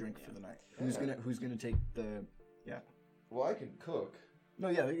food and drink for the night. Who's Yeah. gonna take the? Well, I can cook. No,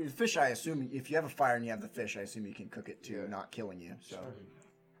 yeah, the fish. I assume if you have a fire and you have the fish, I assume you can cook it too, Yeah. not killing you. So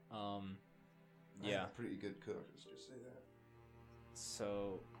I'm Yeah. a pretty good cook. Let's just say that.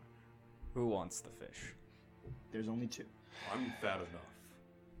 So, who wants the fish? there's only two. I'm fat enough.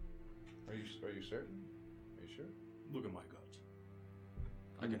 Are you certain? Are you sure? Look at my guts.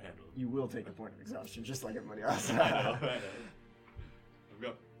 I can handle it. You will take a point of exhaustion, just like everybody else. I know, I know. I've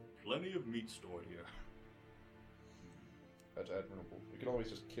got plenty of meat stored here. That's admirable. We can always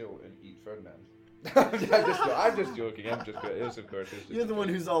just kill and eat Ferdinand. I'm just joking. I'm just it was of course. It was just You're the one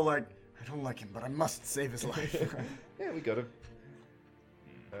who's all like, I don't like him, but I must save his life. Yeah, we got him.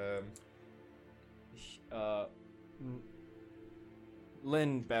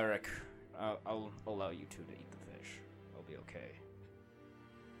 Lynn, Barrick, I'll allow you two to eat the fish. I'll be okay.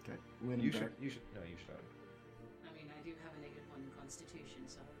 Okay. Lynn and You Barrick. should. No, you should. I mean, I do have a -1 constitution,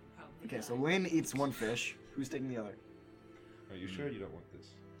 so probably. Okay, die. so Lynn eats one fish. Who's taking the other? Are you sure you don't want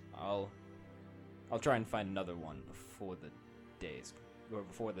this? I'll try and find another one before the days or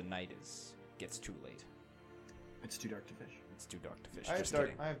before the night gets too late. It's too dark to fish. It's too dark to fish. I have Just dark.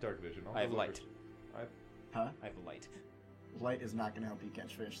 kidding. I have dark vision. I'll I have go light. Huh? I have light. Light is not going to help you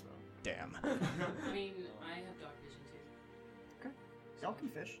catch fish, though. Damn. I mean, I have dark vision too. Y'all can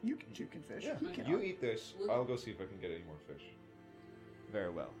fish. You two can fish. Yeah. He cannot. You eat this. I'll go see if I can get any more fish. Very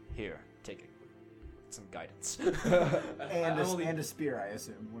well. Here, take it. Some guidance. And a spear, I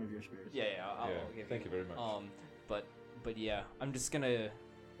assume. One of your spears. Yeah, I'll Yeah, give thank you very much. But yeah, I'm just gonna.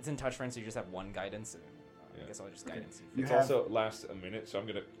 It's in touch friends, so you just have one guidance. And, Yeah. I guess I'll just guidance you. You It's have- also lasts a minute, so I'm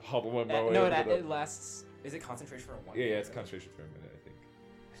gonna hobble my way. No, over to it lasts. Is it concentration for one? Yeah, minute? it's concentration for a minute, I think.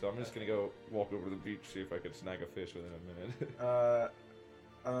 So I'm just gonna go walk over to the beach, see if I can snag a fish within a minute.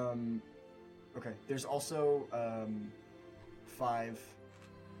 Okay. There's also 5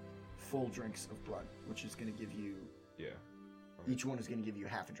 full drinks of blood, which is going to give you. Yeah. Each one is going to give you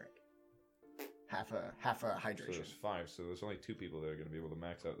half a drink. Half a So hydration. there's 5, so there's only 2 people that are gonna be able to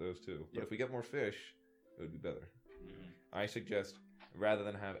max out those 2. But Yep. if we get more fish, it would be better. I suggest rather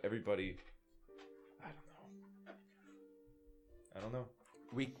than have everybody. I don't know.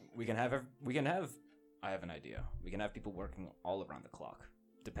 We can have. I have an idea. We can have people working all around the clock,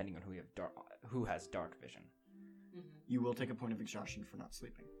 depending on who has dark vision. You will take a point of exhaustion for not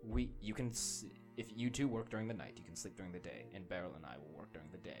sleeping. If you two work during the night, you can sleep during the day, and Beryl and I will work during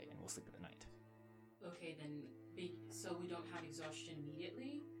the day, and we'll sleep at the night. Okay, then. So we don't have exhaustion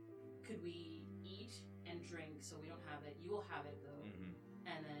immediately. Could we eat and drink so we don't have it? You will have it though,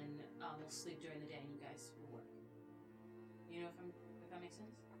 and then we'll sleep during the day, and you guys will work. You know if that makes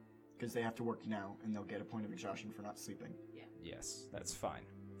sense. Because they have to work now, and they'll get a point of exhaustion for not sleeping. Yes, that's fine.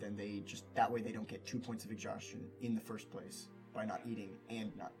 Then they just that way they don't get 2 points of exhaustion in the first place by not eating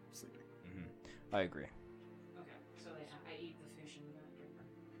and not sleeping. I agree. Okay, so I eat the fish and drink.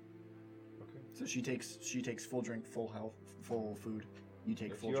 So she takes full drink, full health, full food. You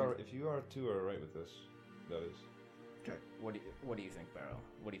take If full you drink. are 2 are alright with this, that is. Okay. What do you think, Beryl?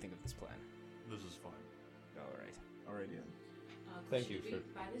 What do you think of this plan? This is fine. All right. Alrighty then. Thank Question, you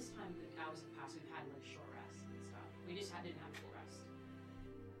for- By this time, the hours have passed. We've had like short rests and stuff. We just didn't have full rest,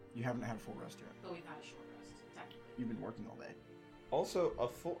 You haven't had a full rest yet. but we've had a short rest technically. You've been working all day. Also, a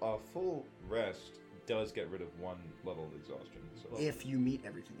full rest does get rid of 1 level of exhaustion. So. If you meet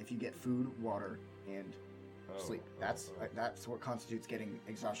everything, if you get food, water, and sleep, that's what constitutes getting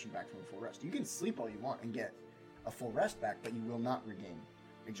exhaustion back from a full rest. You can sleep all you want and get a full rest back, but you will not regain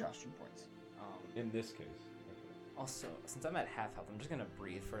exhaustion points. In this case. Also, since I'm at half health, I'm just gonna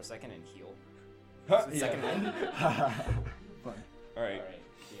breathe for a second and heal. Okay. Second one. Fun. Alright.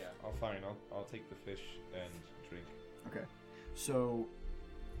 Yeah. Fine. I'll take the fish and drink. Okay. So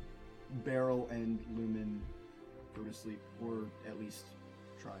Beryl and Lumen go to sleep, or at least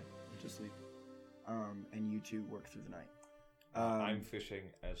try to sleep. And you two work through the night. I'm fishing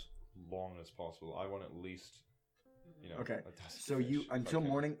as long as possible. I want at least, Okay. a dozen So fish, you if I until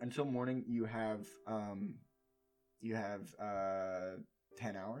can. morning you have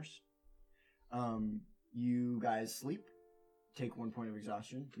 10 hours. You guys sleep, take 1 point of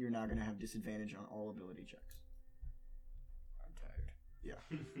exhaustion. You're now going to have disadvantage on all ability checks. I'm tired. Yeah.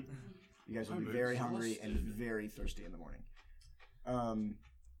 You guys will be I'm very hungry and exhausted. very thirsty in the morning.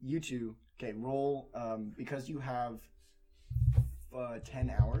 You two, okay, roll, because you have 10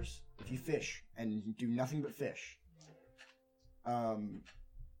 hours, if you fish and do nothing but fish,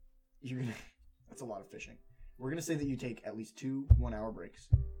 you're gonna, that's a lot of fishing. We're gonna say that you take at least 2 1-hour breaks.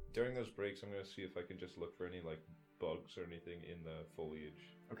 During those breaks, I'm going to see if I can just look for any like bugs or anything in the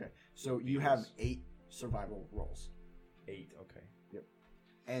foliage. Okay, so you have 8 survival rolls. 8, okay.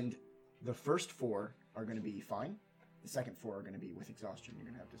 And the first 4 are going to be fine. The second 4 are going to be with exhaustion. You're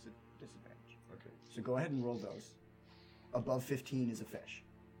going to have disadvantage. Okay. So go ahead and roll those. Above 15 is a fish.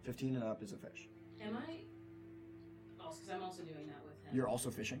 15 and up is a fish. Am I? Also, because I'm also doing that with him. You're also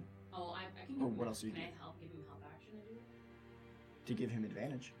fishing Oh, I can. Or give what him- else do you Can do? I help? Give him help action to do it? to give him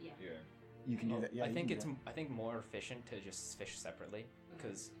advantage. Yeah. Yeah. You can do that. Yeah, I you think can it's do I think more efficient to just fish separately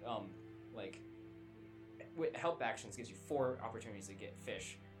because like help actions gives you 4 opportunities to get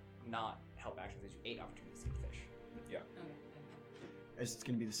fish, not help actions gives you 8 opportunities to get fish. Okay. that. It's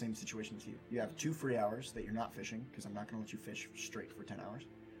going to be the same situation with you. You have 2 free hours that you're not fishing because I'm not going to let you fish straight for 10 hours.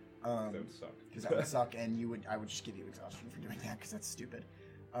 That would suck. Because that would suck, and I would just give you exhaustion for doing that because that's stupid.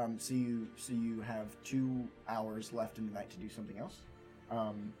 So you have 2 hours left in the night to do something else,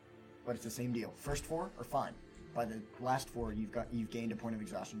 but it's the same deal. First 4 are fine. By the last 4, you've gained a point of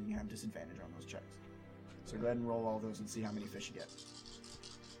exhaustion, and you have disadvantage on those checks. So go ahead and roll all those and see how many fish you get.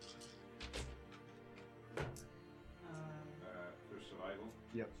 For survival.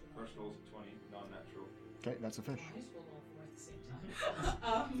 Yep. So first roll's a 20, non-natural. Okay, that's a fish. I just rolled all 4 at the same time.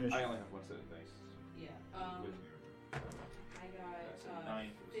 Fish. I only have one set of dice. Yeah. with I That's got a 9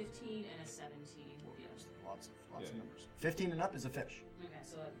 for the 15 and a 17. Yes, lots of Yeah. numbers. 15 and up is a fish. Okay,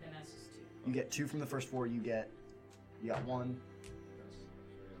 so then that's just 2. You get 2 from the first 4. You got 1.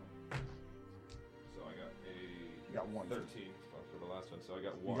 So I got You got 1. 13 for the last one. So I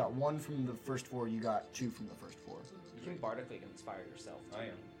got 1. You got 1 from the first 4. You got 2 from the first 4. You can bardically inspire yourself. I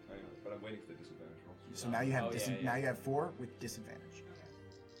am, but I'm waiting for the disadvantage rolls. So now you have Oh, yeah, yeah. now you have 4 with disadvantage.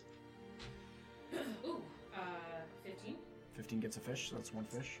 Okay. Ooh, 15. 15 gets a fish, so that's 1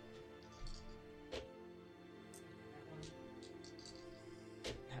 fish.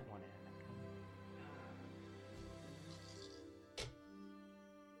 That one. That one. Uh,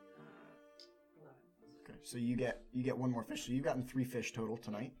 11. Okay, so you get 1 more fish. So you've gotten 3 fish total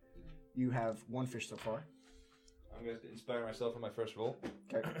tonight. You have 1 fish so far. I'm going to inspire myself on my first roll.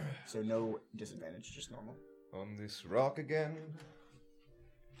 Okay. So no disadvantage, just normal. On this rock again.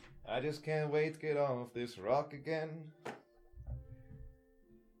 I just can't wait to get off this rock again.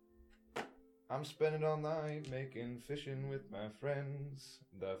 I'm spending all night making fishing with my friends.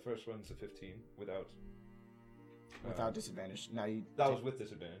 The first one's a 15 without. Without disadvantage. Now you That was with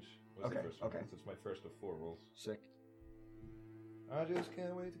disadvantage. Was Okay, the first one. okay. It's my first of 4 rolls. sick. I just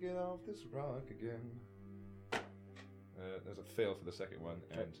can't wait to get off this rock again. There's a fail for the second one,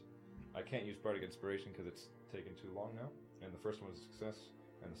 Okay. and I can't use Bardic Inspiration because it's taken too long now. And the first one was a success,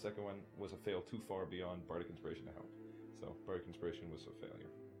 and the second one was a fail too far beyond Bardic Inspiration to help. So Bardic Inspiration was a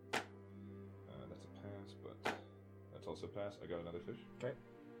failure. That's a pass, but that's also a pass. I got another fish. Okay.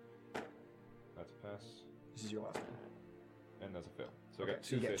 That's a pass, This is your last one. and that's a fail. So Okay, I got so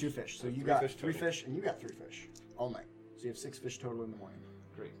 2 you fish. get 2 fish. So you 3 got fish 3 total. fish, and you got 3 fish all night. So you have 6 fish total in the morning.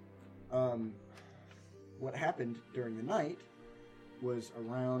 Great. What happened during the night was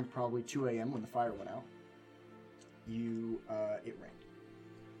around probably 2 a.m. when the fire went out. It rained.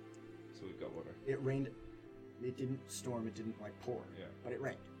 So we've got water. It rained. It didn't storm. It didn't like pour. Yeah. But it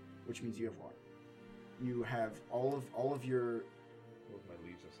rained, which means you have water. You have all of your All of my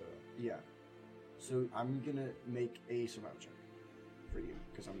leaves are set up. yeah. So I'm gonna make a survival check for you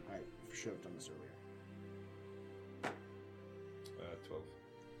because I should have done this earlier. 12.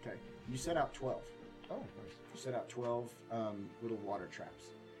 Okay, you set out 12. Oh, nice. You set out 12 little water traps,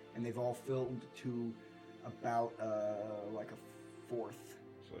 and they've all filled to about like a fourth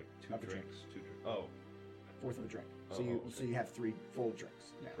So like 2 Have a drink. drinks. 2 drinks. Oh, of a drink. So Oh, you okay. have 3 full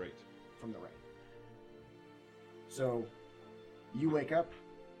drinks now great. from the rain. So you wake up,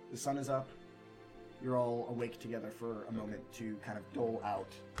 the sun is up. You're all awake together for a moment to kind of dole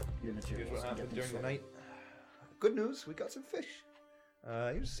out your materials. Here's what and get happened them during the sorted. night. Good news, we got some fish.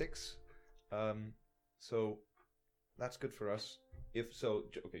 Here's 6. So that's good for us. If so,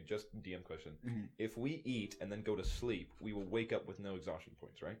 okay, just DM question. Mhm. If we eat and then go to sleep, we will wake up with no exhaustion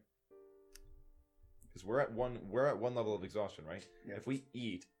points, right? Because we're at one level of exhaustion, right? Yeah. If we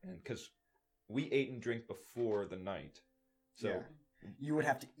eat, and because we ate and drink before the night, so Yeah. You would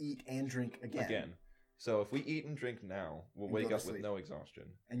have to eat and drink again. So if we eat and drink now, we'll And go wake to up with sleep. no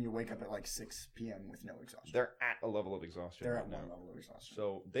exhaustion. And you wake up at like 6 p.m. with no exhaustion. They're at a level of exhaustion They're right at now. one level of exhaustion.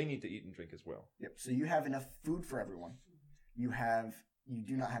 So they need to eat and drink as well. Yep. So you have enough food for everyone. You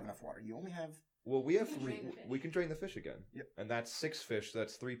do not have enough water. You only have Well, we have We can three. drain the fish. We can drain the fish again. Yep. And that's 6 fish. So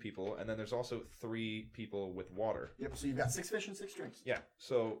that's 3 people. And then there's also 3 people with water. Yep. So you've got 6 fish and 6 drinks. Yeah.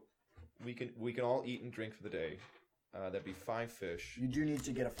 So we can all eat and drink for the day. That'd be 5 fish You do need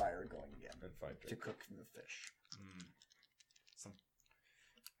to get a fire going again and 5 to drinks. cook the fish.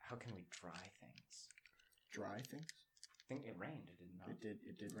 How can we dry things? Dry things. I think it rained. It did not.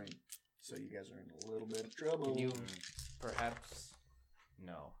 It did rain. So you guys are in a little bit of trouble. Can you perhaps?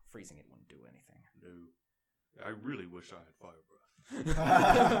 No, freezing it wouldn't do anything. No. I really wish I had fire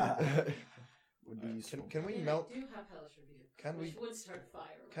breath. Would be useful. Can we And melt? I do have hellish review. Can we- which would start a fire.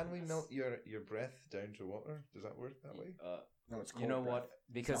 Can we around us. melt your breath down to water? Does that work that way? No, it's cold You know breath. what?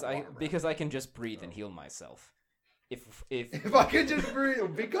 Because not I water breath. because I can just breathe and heal myself. If If I could just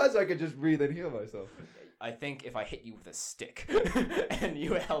breathe, because I could just breathe and heal myself. I think if I hit you with a stick and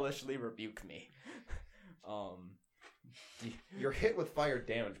you hellishly rebuke me, You're hit with fire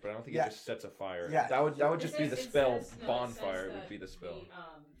damage, but I don't think Yeah. it just sets a fire. Yeah. That would just be It the says- spell. it says- no, it Bonfire says would be the that spell.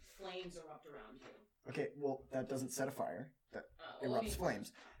 Flames erupt around you. Okay, well, that doesn't set a fire. That Well, I erupts mean,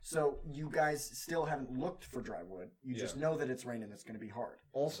 flames. So you guys still haven't looked for dry wood. You just Yeah. know that it's raining. It's going to be hard.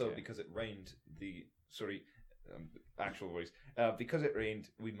 Also, Okay. because it rained, actual voice. Because it rained,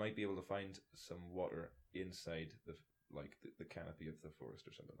 we might be able to find some water inside the canopy of the forest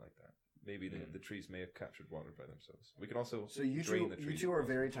or something like that. Maybe the trees may have captured water by themselves. We can also So you drain two, the you trees. two are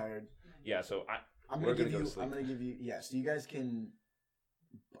very tired. Yeah. So I'm We're gonna give gonna go you. to sleep. I'm gonna give you. Yeah. So you guys can.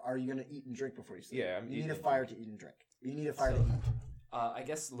 Are you gonna eat and drink before you sleep? Yeah, I'm You eating need a and fire to eat and drink. You need a fire to eat. I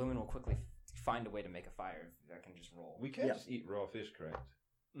guess Lumen will quickly find a way to make a fire that can just roll. we can't Yeah. just eat raw fish, correct?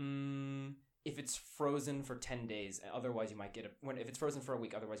 If it's frozen for 10 days, otherwise you might get if it's frozen for a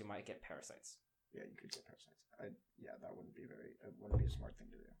week, otherwise you might get parasites. Yeah, you could get parasites. Yeah, that wouldn't be a smart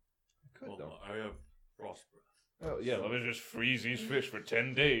thing to do. Could Well, though. I have frost breath. Oh yeah, let me just freeze these fish for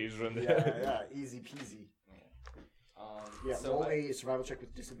 10 days. And Yeah, easy peasy. Yeah, so roll a survival check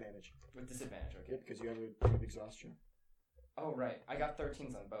with disadvantage. with disadvantage. Okay. Yeah, because you have exhaustion. Oh right, I got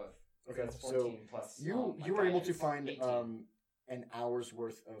 13s on both. Okay, That's so 14 plus. You my you were able to guidance, find 18. an hour's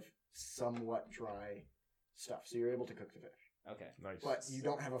worth of somewhat dry stuff, so you're able to cook the fish. Okay. Nice. But you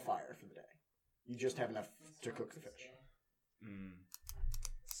don't have a fire for the day. You just have enough to cook the fish.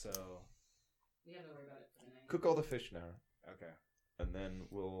 So We have to worry about it for the night. Cook all the fish now, okay. and then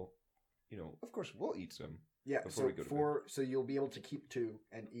we'll, of course, we'll eat some. Yeah, Before so we go to so you'll be able to keep 2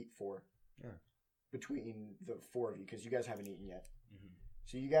 and eat 4. Yeah. Between the 4 of you, because you guys haven't eaten yet. Mhm.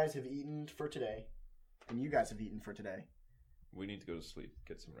 So you guys have eaten for today, and you guys have eaten for today. We need to go to sleep,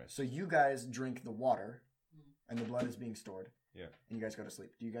 get some rest. So you guys drink the water, and the blood is being stored. Yeah. And you guys go to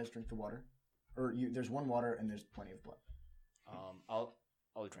sleep. Do you guys drink the water? Or there's one water and there's plenty of blood.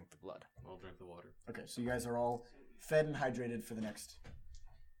 I'll drink the blood. I'll drink the water. Okay, so you guys are all fed and hydrated for the next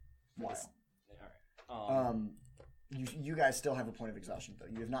while. All right. You guys still have a point of exhaustion though.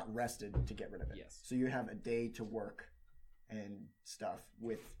 You have not rested to get rid of it. Yes. So you have a day to work and stuff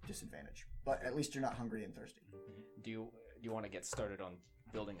with disadvantage. But at least you're not hungry and thirsty. Do you want to get started on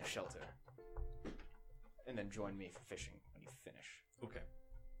building a shelter, and then join me for fishing when you finish? Okay.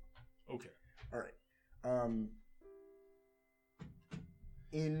 Okay. All right.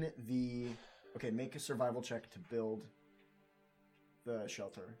 Make a survival check to build the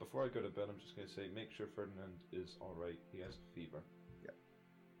shelter. Before I go to bed, I'm just going to say, make sure Ferdinand is all right. He has fever. Yep.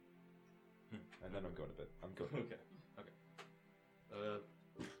 And then I'm going to bed. I'm going. Okay. Okay.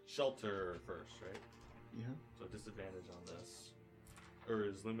 Shelter first, right? Yeah. So disadvantage on this. Or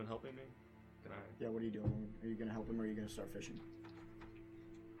is Lumen helping me? Can I? Yeah. What are you doing? Are you gonna help him, or are you gonna start fishing?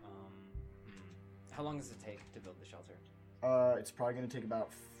 How long does it take to build the shelter? It's probably gonna take about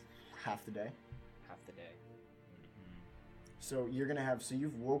half the day. Half the day. So you're gonna have. So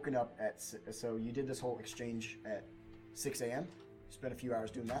you've woken up at. So you did this whole exchange at 6 a.m. Spent a few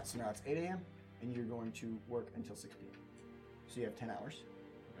hours doing that. So now it's 8 a.m. and you're going to work until 6 p.m. So you have 10 hours,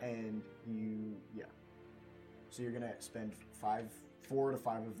 and So you're gonna spend 4 to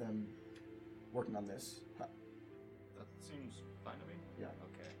 5 of them working on this hut. That seems fine to me. Yeah.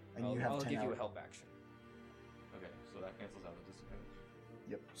 Okay. And I'll, you have I'll 10 give you hours. a help action. Okay, so that cancels out the disadvantage.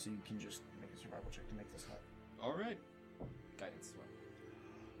 Yep. So you can just make a survival check to make this hut. All right. guidance as well.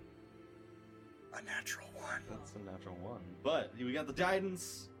 A natural one. That's a natural one. But we got the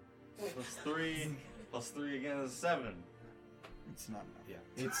guidance. Plus 3. Plus 3 again is 7. It's not enough.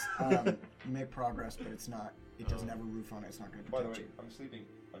 Yeah. It's you make progress, but it's not. It doesn't have a roof on it. It's not going to By the protect way, you. I'm sleeping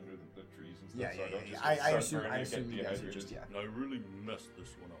under the trees and stuff. Yeah, so yeah, I don't yeah. just I start assume. burning I and assume get you guys are dehydrated. just I really messed this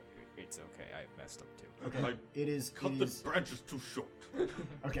one up. It's okay. I messed up too. Okay. I It is. cut It the is. branches too short.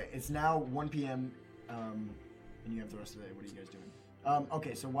 Okay. It's now 1 p.m. And you have the rest of the day. What are you guys doing?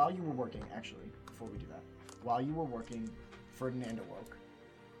 Okay. So while you were working, actually, before we do that, while you were working, Ferdinand awoke,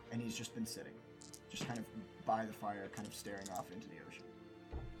 and he's just been sitting, just kind of by the fire, kind of staring off into the ocean.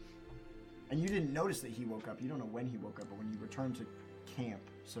 And you didn't notice that he woke up. You don't know when he woke up, but when you returned to camp,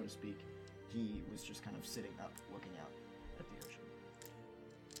 so to speak, he was just kind of sitting up, looking out at the ocean.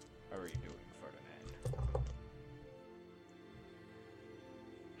 How are you doing, Ferdinand?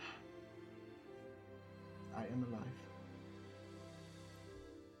 I am alive.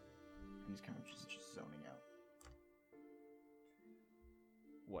 And he's kind of just zoning out.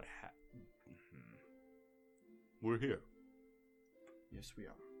 What We're here. Yes, we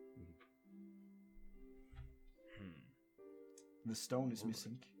are. Hmm. The stone is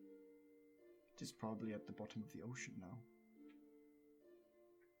missing. It is probably at the bottom of the ocean now.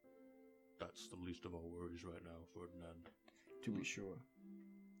 That's the least of our worries right now, Ferdinand. To be sure.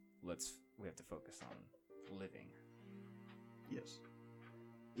 We have to focus on living. Yes.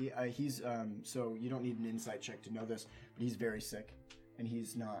 He's so you don't need an insight check to know this, but he's very sick, and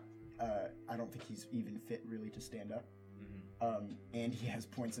he's not. I don't think he's even fit really to stand up. Mm-hmm. And he has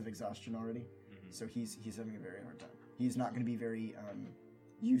points of exhaustion already, Mm-hmm. so he's having a very hard time. He's not going to be very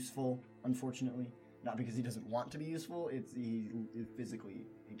useful, unfortunately. Not because he doesn't want to be useful. It's he is physically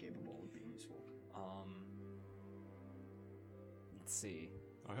incapable of being useful. Let's see.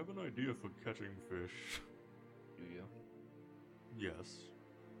 I have an idea for catching fish. Do you? Yes.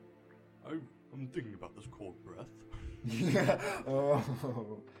 I'm thinking about this cold breath. Oh.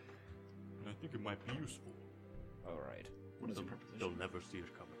 And I think it might be useful. All right. What is the They'll preposition? never see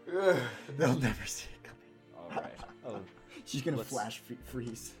it coming. They'll never see it coming. All right. Oh, She's gonna Let's- flash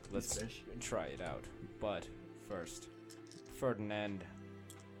freeze. let's this fish. try it out. But first, Ferdinand.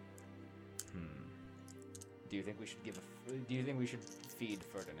 Do you think we should do you think we should feed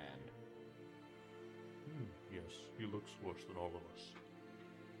Ferdinand? Yes, he looks worse than all of us.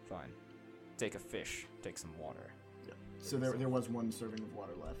 Fine. Take a fish. Take some water. So there was one serving of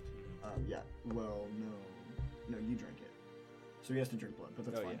water left. Yeah. Well, no, you drink it. So he has to drink blood, but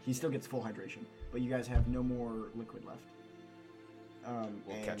that's Oh, fine. yeah. He still gets full hydration, but you guys have no more liquid left.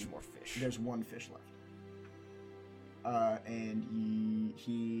 We'll and catch more fish. There's one fish left. And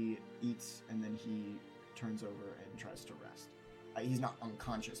he eats, and then he turns over and tries to rest. He's not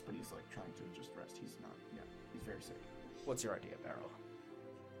unconscious, but he's like trying to just rest. He's not. Yeah, he's very sick. What's your idea, Barrel?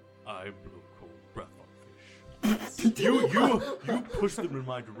 I blow cold breath on fish. you push them in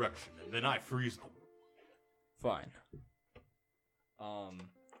my direction, and then I freeze them. Fine.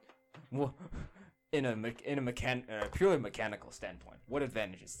 Well, in a purely mechanical standpoint, what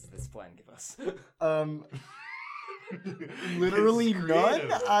advantages does this plan give us? Literally It's none.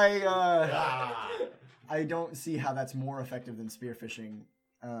 creative. I don't see how that's more effective than spearfishing.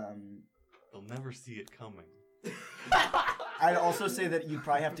 They'll never see it coming. I'd also say that you'd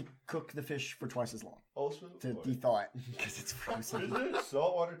probably have to cook the fish for twice as long Also, to thaw it because it's frozen. is it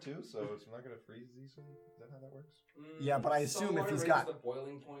salt water too? So it's not gonna freeze easily. Is that how that works? Yeah, but I assume if he's got the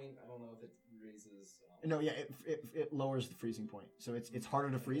boiling point, I don't know if it raises. no, yeah, it lowers the freezing point, so it's harder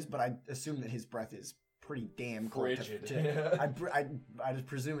to freeze. But I assume that his breath is pretty damn cold. Frigid. I just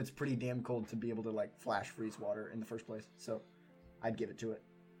presume it's pretty damn cold to be able to like flash freeze water in the first place. So I'd give it to it.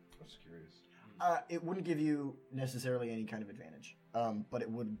 I'm just curious. It wouldn't give you necessarily any kind of advantage, but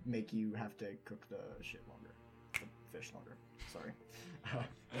it would make you have to cook the shit longer, the fish longer. Sorry.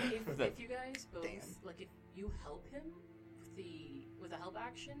 If you guys both Damn. like, if you help him with a help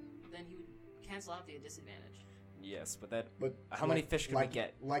action, then he would cancel out the disadvantage. Yes, but But how many fish can we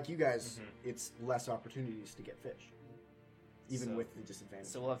get? Like you guys, it's less opportunities to get fish, even So- with the disadvantage.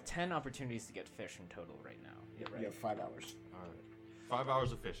 So we'll have 10 opportunities to get fish in total right now. Yeah, You have 5 hours. All right. 5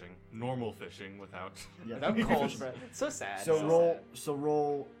 hours of fishing, normal fishing without. Yeah. Without cold breath. So sad. So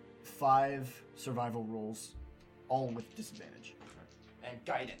roll 5 survival rolls, all with disadvantage. And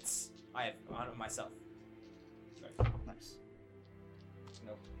guidance. I have on it myself. Nice.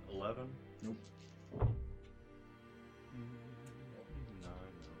 Nope. 11. Nope. 9,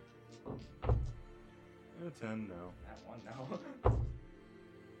 no. 10, no. That one now.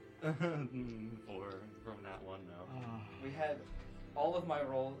 4 from that one, no. We had all of my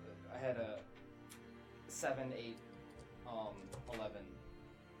roll. I had a 7, 8 11.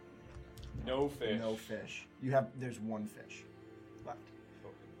 No fish. No fish. There's one fish left.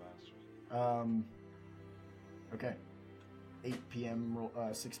 Fucking bastard. Okay. 8 p.m.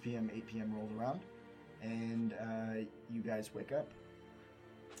 6 p.m. 8 p.m. rolls around, and you guys wake up,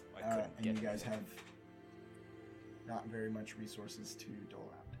 and you guys have not very much resources to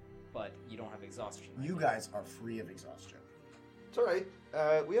dole out. But you don't have exhaustion. right? You guys are free of exhaustion. It's alright.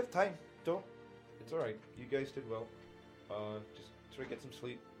 We have time. Don't. It's alright. You guys did well. Just try to get some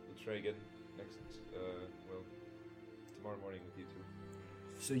sleep. We'll try again next, tomorrow morning with you two.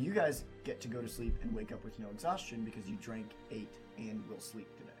 So you guys get to go to sleep and wake up with no exhaustion because you drank 8 and will sleep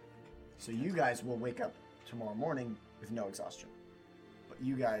today. So you guys will wake up tomorrow morning with no exhaustion. But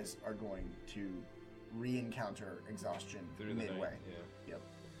you guys are going to re-encounter exhaustion Through the midway. night, yeah. Yep.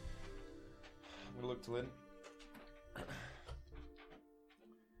 I'm gonna look to Lynn.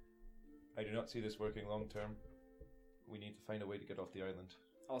 I do not see this working long term. We need to find a way to get off the island.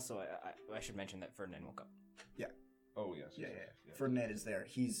 Also, I should mention that Ferdinand woke up. Oh yes. Yeah, yes, yeah. yes. Ferdinand is there.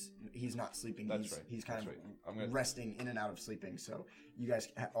 He's not sleeping. That's he's, right. He's kind That's of right. I'm gonna, resting in and out of sleeping. So you guys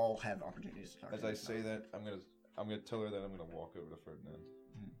all have opportunities to talk. as to I him. say that, I'm gonna tell her that I'm gonna walk over to Ferdinand.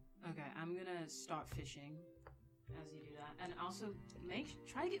 Okay, I'm gonna start fishing as you do that, and also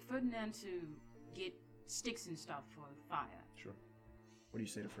try to get Ferdinand to get sticks and stuff for the fire. Sure. What do you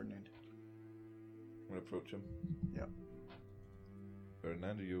say to Ferdinand? I'm gonna approach him. Yep.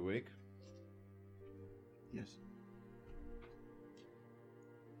 Ferdinand, are you awake? Yes.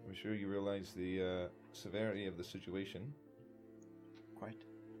 I'm sure you realize the severity of the situation. Quite.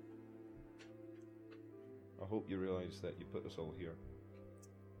 I hope you realize that you put us all here.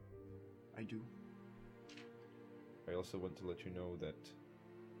 I do. I also want to let you know that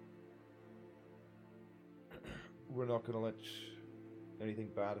we're not going to let anything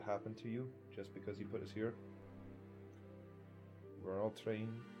bad happen to you just because you put us here. We're all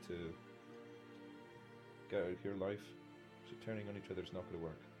trained to get out of here life, so turning on each other is not going to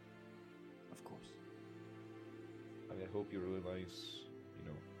work. Of course. And I hope you realize,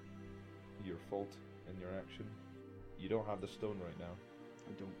 your fault in your action. You don't have the stone right now.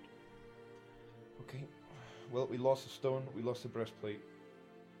 I don't. Okay. Well, we lost the stone, we lost the breastplate,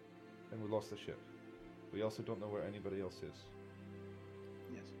 and we lost the ship. We also don't know where anybody else is.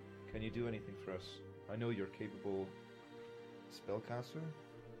 Yes. Can you do anything for us? I know you're capable spellcaster.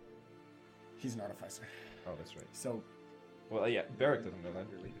 He's an artificer. Oh, that's right. So. Well, yeah, Barrick doesn't know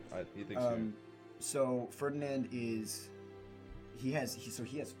that. He thinks you. So Ferdinand is. He has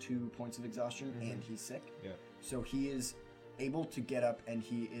 2 points of exhaustion and he's sick. Yeah. So he is able to get up and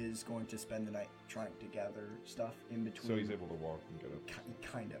he is going to spend the night trying to gather stuff in between. So he's able to walk and get up.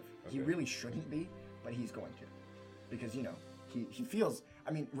 Kind of. He Okay. really shouldn't be, but he's going to. Because, he feels,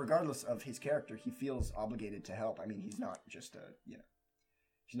 regardless of his character, he feels obligated to help. He's not just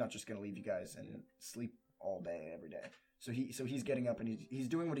he's not just going to leave you guys and sleep all day, every day. So he's getting up and he's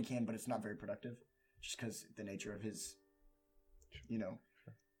doing what he can, but it's not very productive just because the nature of his,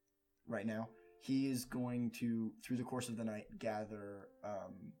 right now. He is going to, through the course of the night, gather,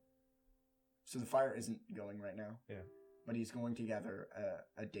 so the fire isn't going right now. Yeah. But he's going to gather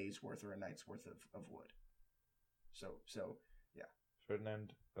a day's worth or a night's worth of wood. So yeah.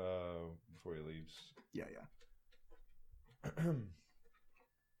 Ferdinand, before he leaves. Yeah.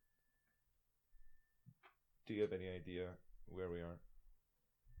 Do you have any idea where we are?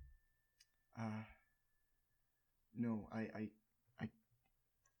 No, I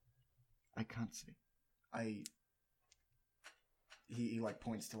can't see. He like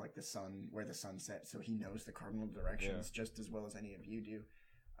points to like the sun, where the sun sets, so he knows the cardinal directions just as well as any of you do.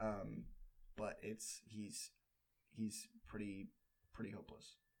 But he's pretty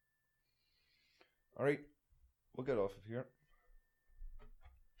hopeless. All right, we'll get off of here.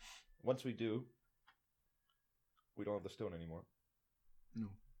 Once we do, we don't have the stone anymore. No.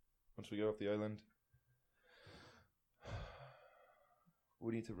 Once we get off the island,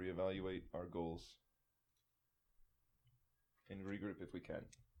 we need to reevaluate our goals and regroup if we can.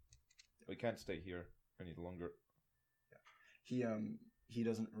 We can't stay here any longer. He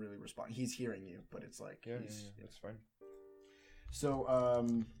doesn't really respond. He's hearing you, but it's like Yeah, that's fine. So,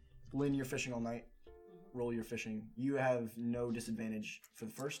 Lynn, you're fishing all night. Roll your fishing. You have no disadvantage for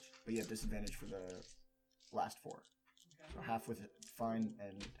the first, but you have disadvantage for the last 4. So half with fine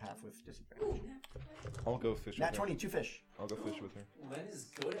and half with disadvantage. I'll go fish Nat with 20, 2 fish. her. I'll go fish with her. Lynn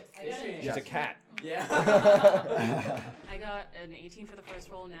is good at I got fishing. it. She's a cat. Yeah. I got an 18 for the first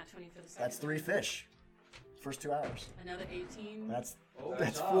roll, nat 20 for the second. That's 3 fish. First 2 hours. Another 18, That's 4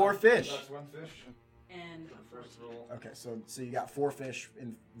 fish. That's 1 fish. and First roll. Okay, so you got 4 fish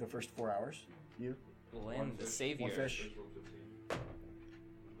in the first 4 hours. You Lynn, the fish. savior. One fish. First roll 15.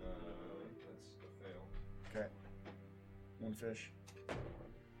 That's a fail. Okay. One fish. That's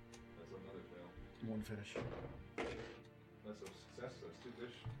another fail. One fish. That's a success. That's 2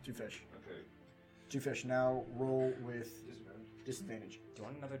 fish. Two fish. Okay. Two fish. Now roll with Disadvantage. disadvantage. Do you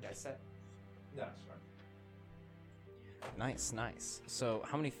want another dice set? That's fine. Nice, nice. So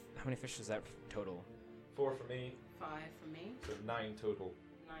how many fish is that total? 4 for me, 5 for me. so 9 total.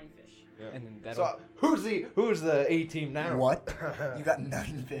 9 fish. Yeah. And then that'll So who's the A team now? What? You got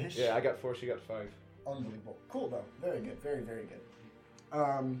 9 fish? Yeah, I got 4. She got 5. Unbelievable. Cool though. Very good. Very, very good.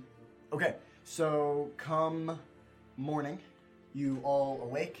 Okay. So come morning, you all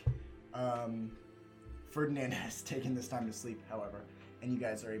awake. Ferdinand has taken this time to sleep, however, and you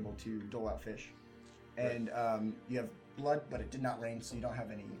guys are able to dole out fish. And you have blood, but it did not rain, so you don't have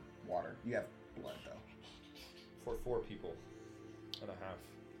any water. You have blood though. For 4 people and a half.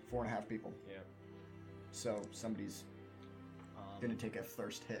 4.5 people. Yeah. So somebody's gonna take a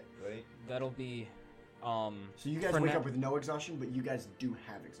thirst hit. Right? that'll be So you guys For wake now- up with no exhaustion, but you guys do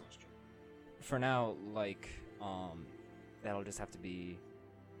have exhaustion. for now, like, that'll just have to be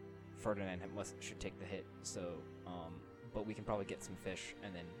Ferdinand should take the hit. So, but we can probably get some fish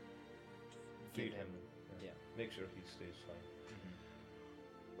and then Feed him. Yeah. Make sure he stays fine.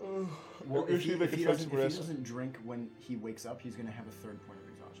 Well, Usually if he, make if a he check doesn't, for if he us. doesn't drink when he wakes up, he's gonna have a 3rd point of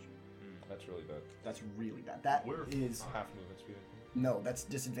exhaustion. That's really bad. That's really bad. That We're is Half movement speed. no. That's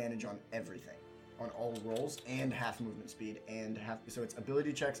disadvantage on everything, on all rolls, and half movement speed, and half. So it's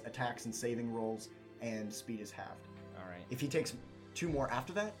ability checks, attacks, and saving rolls, and speed is halved. all right. If he takes 2 more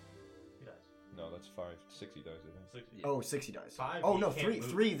after that, Yes. No, that's 5. 60 dies, I think. 60. oh, 60 dies. 5, Oh he no, can't 3. move.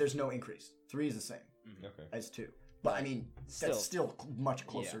 3. There's no increase. 3 is the same Okay. as 2. But I mean, Still. that's still much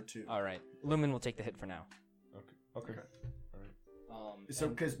closer Yeah. to. All right. Lumen will take the hit for now. Okay. So,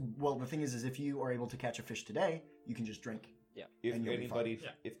 and- because the thing is if you are able to catch a fish today, you can just drink. If And you'll be anybody, fine.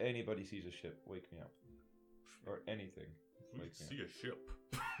 if anybody sees a ship, wake me up. Or anything. We Wake me see a ship.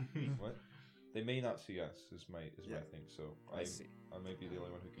 up. What? They may not see us. Is my Yeah. thing. So I see. I may be the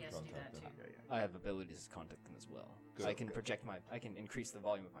only one who can Yes, do contact that them. too. I have abilities to contact them as well. Good. I can project I can increase the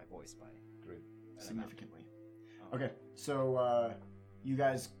volume of my voice by Great. an amount. Significantly. Oh. Okay, so you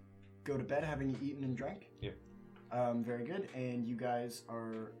guys go to bed having eaten and drank? Yeah. Very good. And you guys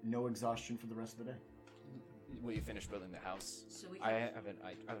are no exhaustion for the rest of the day. Will you finish building the house? So we I have, have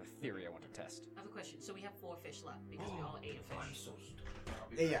a theory I want to test. I have a question. So we have 4 fish left because we all ate a fish.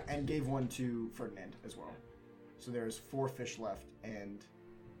 Yeah, and gave one to Ferdinand as well. So there's 4 fish left, and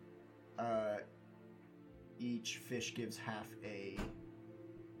each fish gives half a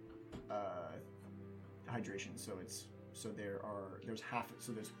hydration. So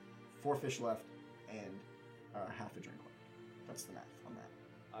there's 4 fish left and half a drink left. That's the math on that.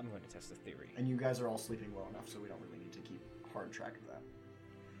 I'm going to test the theory. And you guys are all sleeping well enough, so we don't really need to keep hard track of that.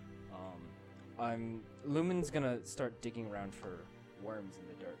 Lumen's gonna start digging around for worms in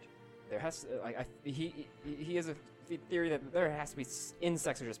the dirt. There has he has a theory that there has to be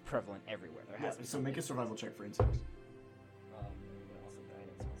insects are just prevalent everywhere. There has to be. So make a survival check for insects. Also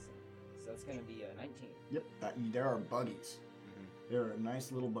guidance also. So that's gonna be a 19. Yep, there are buggies. There are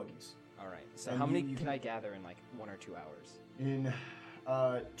nice little buggies. All right. So And how many you can can- I gather in like 1 or 2 hours? In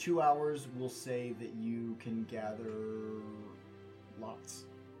 2 hours, we'll say that you can gather lots,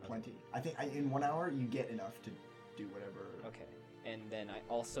 plenty. I think in 1 hour you get enough to do whatever. Okay. And then I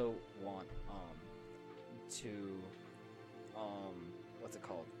also want to what's it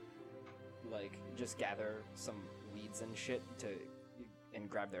called? Like just gather some weeds and shit and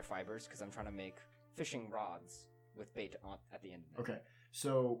grab their fibers because I'm trying to make fishing rods with bait at the end of it. Okay,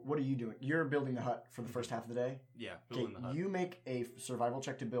 so what are you doing? You're building the hut for the first half of the day. Yeah, Okay, building the hut. you make a survival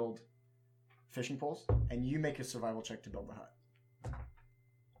check to build fishing poles, and you make a survival check to build the hut.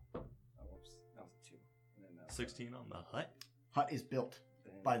 Oh, whoops. That was 2. And then 16 on the hut. Hut is built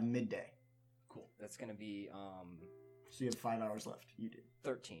then by midday, Cool. that's gonna be so you have 5 hours left. You did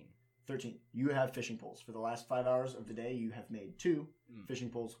 13. 13. You have fishing poles. For the last 5 hours of the day, you have made 2 Mm. fishing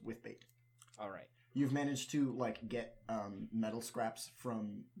poles with bait. All right. You've managed to get metal scraps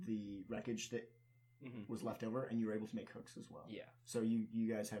from the wreckage that Mhm. was left over, and you were able to make hooks as well. Yeah. So you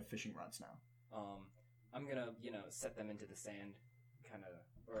guys have fishing rods now. I'm gonna set them into the sand, kind of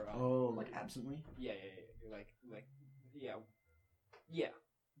or Like absently. yeah,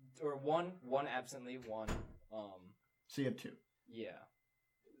 or one absently, one So you have 2. yeah,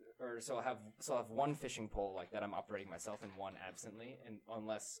 or so I'll have one fishing pole like that I'm operating myself and one absently, and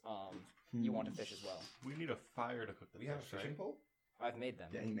unless you want to fish as well, We need a fire to cook the We fish, have a fishing right? pole? I've made them.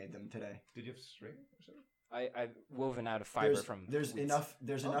 Yeah, he made them today. Did you have string or something? I've woven out a fiber from. There's weeds.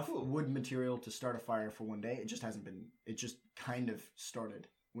 enough cool. wood material to start a fire for one day. It just hasn't been. It just kind of started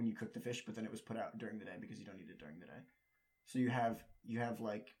when you cooked the fish, but then it was put out during the day because you don't eat it during the day. So you have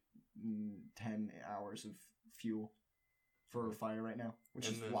like 10 hours of fuel for a fire right now, which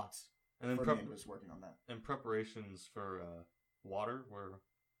And is then- lots. And then Ferdinand was working on that. and preparations for water. Where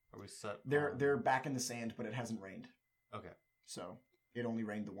are we set? They're back in the sand, but it hasn't rained. Okay. So it only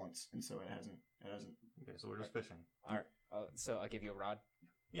rained the once, and so it hasn't. Okay, so we're just fishing. All right. So I'll give you a rod.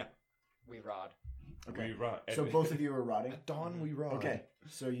 Yeah. We rod. Okay. We rot. So both of you are rotting. At dawn we rot. Okay.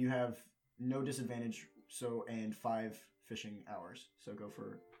 So you have no disadvantage. So and 5 fishing hours. So go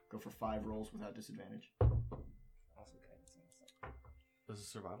for 5 rolls without disadvantage. Also, okay. This is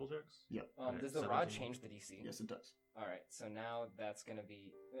survival checks. Yep. Alright, Does the rod 17. change the DC? Yes, it does. All right. So now that's gonna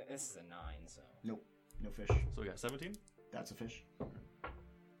be. This is a 9. So. Nope. No fish. So we got 17. That's a fish.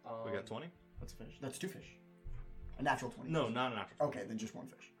 We got 20. That's a fish. That's 2 fish. A natural 20. No, not a natural. Okay, then just 1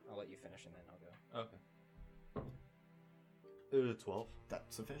 fish. I'll let you finish and then I'll go. Okay. 12.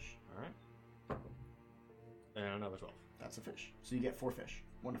 That's a fish. All right. And another 12. That's a fish. So you get 4 fish.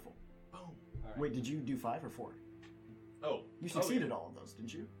 Wonderful. Boom. All right. Wait, did you do 5 or 4? Oh. You succeeded all of those,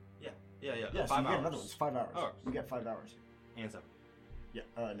 didn't you? Yeah. Yeah, so 5 you hours. get another one. It's 5 hours. Hours. You get 5 hours. And 7. Yeah.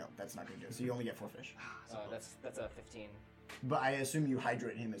 No, that's not gonna do it. So you only get 4 fish. That's a 15. But I assume you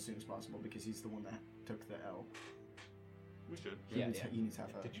hydrate him as soon as possible because he's the one that took the L. We should. Yeah, He needs half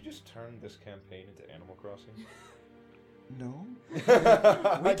a. Did you just turn this campaign into Animal Crossing? No.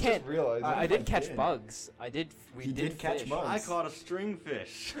 I just realized. I did catch did. bugs. We He did catch fish. bugs. I caught a string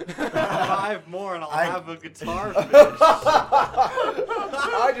fish. 5 more and I'll I- have a guitar fish.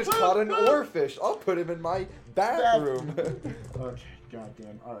 I just caught an oarfish. I'll put him in my bathroom. Okay.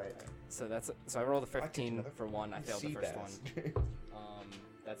 Goddamn. All right. So I rolled a catch 15 another for 1. I failed the Sea first bass. one.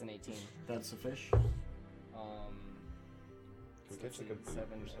 That's an 18. That's a fish. we catch, like, a boob 7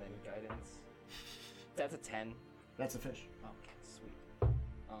 or and something? guidance. That's a 10. That's a fish. Okay, sweet.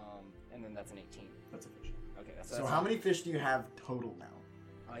 And then that's an 18. That's a fish. Okay, So how many fish do you have total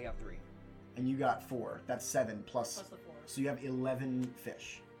now? I got 3. And you got 4. That's 7 plus. Plus the 4. So you have 11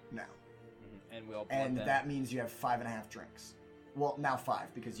 fish now. And we all blood And them. that means you have 5.5 drinks. Well, now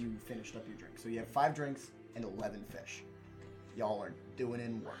 5 because you finished up your drink. So you have 5 drinks and 11 fish. Y'all are doing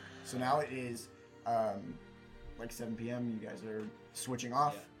in work. So now it is like 7 p.m. You guys are switching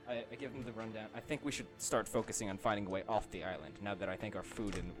off. Yeah, I give them the rundown. I think we should start focusing on finding a way off the island now that I think our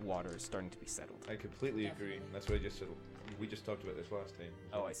food and water is starting to be settled. I completely agree. That's what I just said. We just talked about this last time.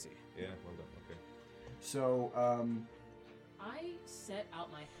 Oh, I see. Yeah, well done. Okay. So, I set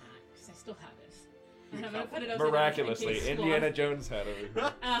out my hat because I still have it, and I'm gonna put it upside down Miraculously, in case Indiana Swan- Jones had over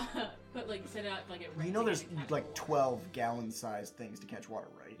here. But like set it out like it. you know there's like 12 gallon-sized things to catch water,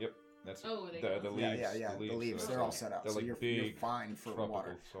 right? Yep. That's Oh, are they the gone? leaves. Yeah. The leaves, they're all set out. They're So like you're big fine for tropical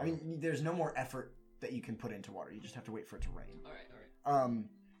water. soil. I mean, there's no more effort that you can put into water. You just have to wait for it to rain. All right.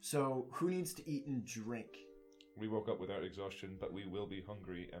 So who needs to eat and drink? We woke up without exhaustion, but we will be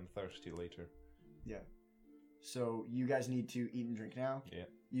hungry and thirsty later. Yeah. So you guys need to eat and drink now. Yeah.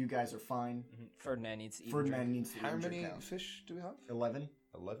 You guys are fine. Ferdinand needs to eat and Ferdinand drink. needs to eat How and many drink now. fish do we have? 11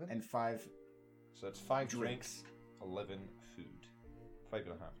 11. and 5 So that's 5 drinks. drinks, 11 food, 5.5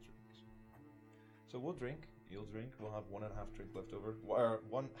 drinks. So we'll drink. You'll drink. We'll have 1.5 drink left over. Or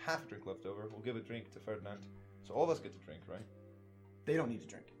 1/2 drink left over. We'll give a drink to Ferdinand. So all of us get to drink, right? They don't need to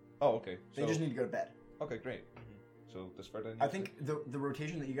drink. Oh, okay. They just need to go to bed. Okay, great. So does Ferdinand? I need think to- the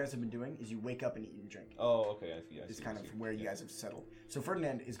rotation that you guys have been doing is you wake up and eat and drink. Oh, okay. I see. Is kind of where you guys have settled. So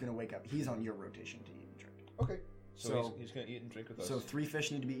Ferdinand is going to wake up. He's on your rotation to eat and drink. Okay. So, So- he's going to eat and drink with us. So 3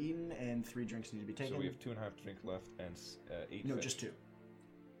 fish need to be eaten and 3 drinks need to be taken. So we have 2.5 drink left and 8 No, fish. just 2.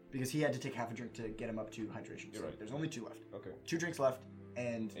 Because he had to take half a drink to get him up to hydration. You're So right. there's only 2 left. Okay. 2 drinks left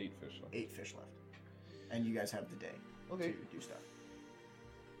and 8 fish left. 8 fish left. And you guys have the day Okay. to do stuff.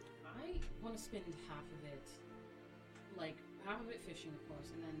 I want to spend half of it, like half of it fishing, of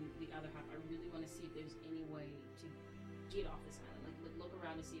course, and then the other half. I really want to see if there's any way to get off this island. Like look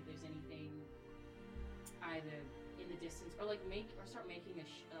around to see if there's anything either in the distance or like start making a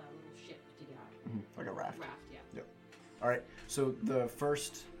little ship to get out. Like a raft. Raft, yeah. All right. So the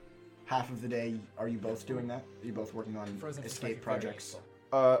first half of the day, are you both doing that? Are you both working on Frozen fish might escape be very projects? useful.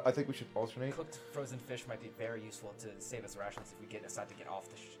 I think we should alternate. Cooked frozen fish might be very useful to save us rations if we decide to get off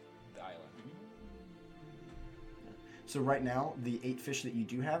the island. So right now, the 8 fish that you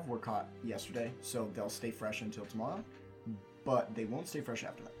do have were caught yesterday, so they'll stay fresh until tomorrow, but they won't stay fresh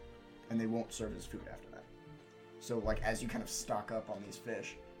after that, and they won't serve as food after that. So like as you kind of stock up on these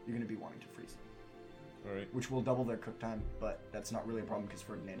fish, you're going to be wanting to freeze them. All right. which will double their cook time, but that's not really a problem because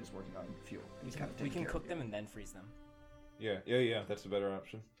Ferdinand is working on fuel. And he's kind of We taking can care cook of them and then freeze them. Yeah. That's a better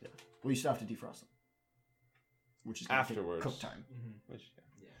option. you. Well, you still have to defrost them, which is gonna take Afterwards. cook time. Which,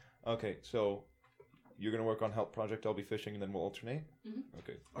 Okay, so you're gonna work on help project. I'll be fishing, and then we'll alternate.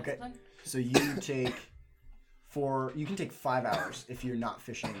 Okay. Okay, Fine. so you can take 5 hours if you're not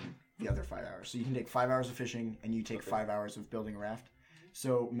fishing the other 5 hours. So you can take 5 hours of fishing and you take 5 hours of building a raft.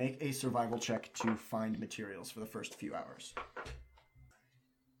 So make a survival check to find materials for the first few hours.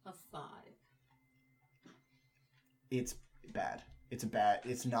 A 5. It's bad.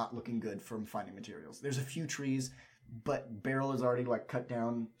 It's not looking good from finding materials. There's a few trees, but Beryl has already like cut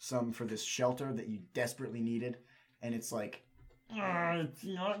down some for this shelter that you desperately needed, and it's like, it's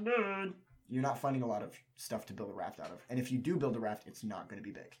not good. You're not finding a lot of stuff to build a raft out of, and if you do build a raft, it's not going to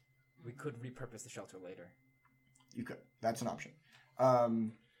be big. We could repurpose the shelter later. You could. That's an option.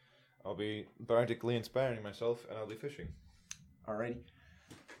 I'll be bardically inspiring myself, and I'll be fishing. Alrighty.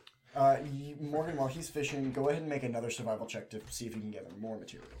 Morgan, while he's fishing, go ahead and make another survival check to see if you can gather more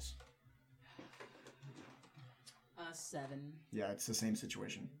materials. 7. Yeah, it's the same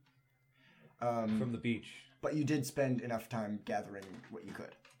situation. From the beach. But you did spend enough time gathering what you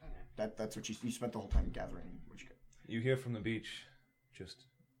could. Okay. That's what you spent the whole time gathering what you could. You hear from the beach, just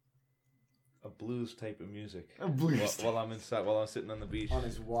a blues type of music. A blues while I'm inside, while I'm sitting on the beach. On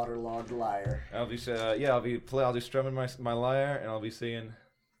his waterlogged lyre. I'll be I'll be strumming my lyre, and I'll be saying,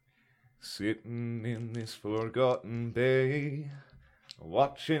 sitting in this forgotten bay,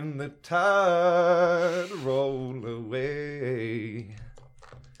 watching the tide roll away.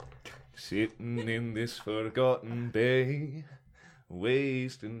 Sitting in this forgotten bay,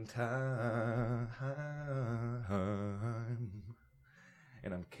 wasting time.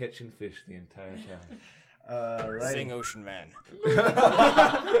 And I'm catching fish the entire time. Right. Sing Ocean Man.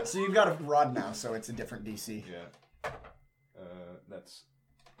 So you've got a rod now, so it's a different DC. Yeah. That's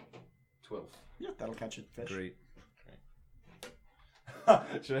 12. Yeah, that'll catch a fish. Great.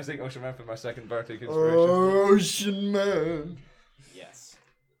 Should I sing Ocean Man for my second Bartic inspiration? Ocean Man. Yes.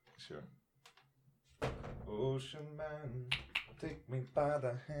 Sure. Ocean Man, take me by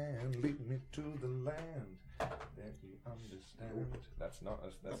the hand, lead me to the land that you understand. That's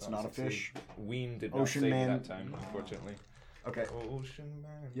not a fish. Ween did Ocean not say Man. that time, unfortunately. Okay. Ocean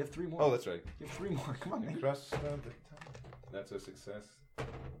Man. You have 3 more. Oh, that's right. You have 3 more. Come on, man. Across the time. That's a success.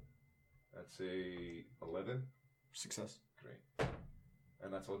 That's a 11. Success. Great.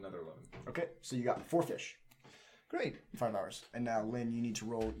 And that's another 11. Okay, so you got 4 fish Great. in 5 hours. And now, Lynn, you need to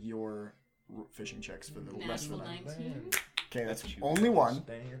roll your fishing checks for the rest of the Natural night. 19. Okay, that's only 1.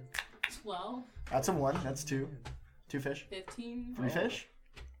 12. That's a 1. That's 2. 2 fish. 15. 3 fish.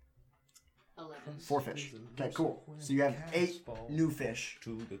 11. 4 fish. Okay, cool. So you have 8 new fish.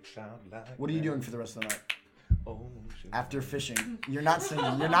 To the childlike What are you doing for the rest of the night? ocean. After fishing, you're not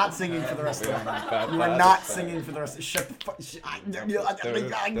singing. You're not singing for the rest of the night. Bad, You bad, are not bad. singing for the rest. Shut the fuck.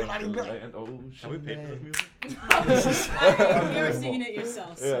 Are we paid for this music? You're singing it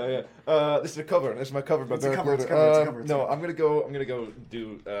yourself. Yeah. This is a cover. This is my cover by It's a Barrack cover, it's a Murder. cover, it's a cover, it's a No, cover. I'm gonna go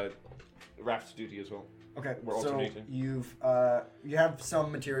do raft duty as well. Okay, We're so alternating. you have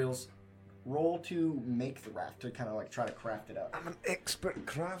some materials. Roll to make the raft to kind of like try to craft it up. I'm an expert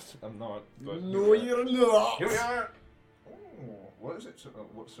craft. I'm not. But No, you're not. Here we are. Oh, what is it?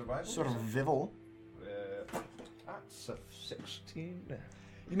 What survival? Sort of vivel. That's a 16.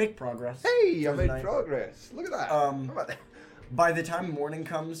 You make progress. Hey, I through the made night. progress. Look at that. Um, How about that? By the time morning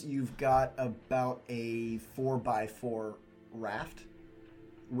comes, you've got about a 4x4 raft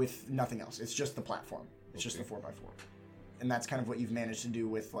with nothing else. It's just the platform. It's just the 4x4, and that's kind of what you've managed to do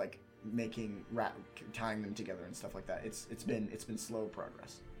with like making tying them together and stuff like that. It's been slow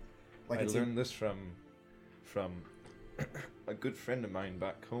progress. Like I it's learned this from a good friend of mine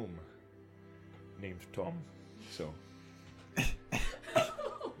back home named Tom. So it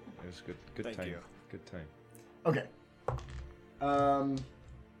was good Thank time. you. Good time. okay.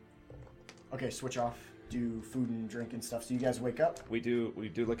 Okay, switch off. Do food and drink and stuff. So you guys wake up. We do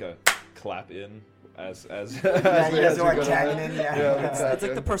like a clap in as Yeah, as you guys we are like go down. tagging in. Yeah. Yeah, It's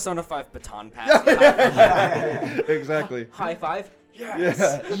like the Persona 5 baton pass. exactly. High five. Yes.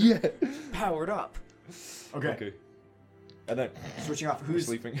 Yeah. Powered up. Okay. Okay. And then Switching off. we're Who's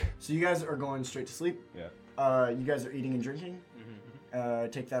sleeping? So you guys are going straight to sleep. Yeah. You guys are eating and drinking.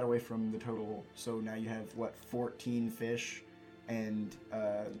 Take that away from the total. So now you have what 14 fish, and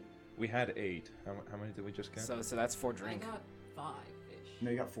We had 8. How many did we just get? So that's 4 I drink. got 5 fish. no,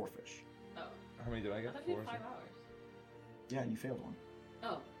 you got 4 fish. Oh. How many did I I get? thought you 4. had 5 hours. Yeah, and you failed one.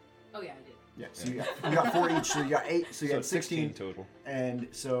 Oh. Oh yeah, I did. Yeah, so you got 4 each, so you got 8, so you So got 16 total. And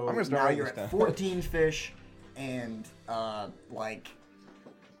so I'm gonna start now writing you're this at down. 14 fish and like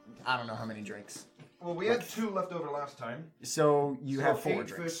I don't know how many drinks. Well, we had 2 left over last time. So you have 4 8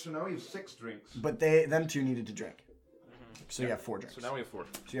 drinks. fish, so now we have 6 drinks. But them 2 needed to drink. So you have 4 drinks. So now we have 4.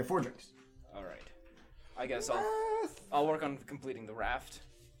 So you have 4 drinks. All right. I guess I'll work on completing the raft.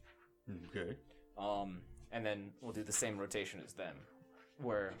 Okay. And then we'll do the same rotation as them,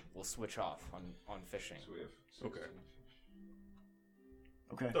 where we'll switch off on fishing. So we have 6 Okay.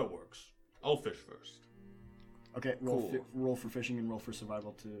 Okay. That works. I'll fish first. Okay, roll, Cool. roll for fishing and roll for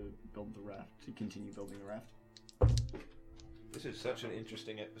survival to build the raft, to continue building the raft. This is such an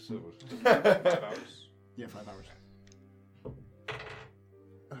interesting episode. 5 hours. Yeah, 5 hours.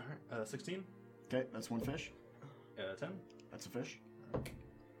 16. Okay, that's 1 fish. 10. That's a fish.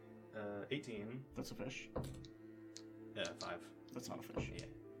 18. That's a fish. 5. That's not a fish.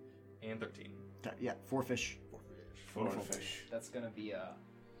 Yeah. And 13. Okay, yeah, 4 fish. 4 fish. That's gonna be a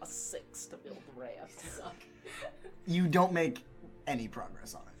 6 to build the raft. Suck. You don't make any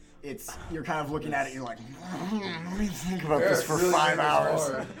progress on it. You're kind of looking at it. You're like, let me think about this for 5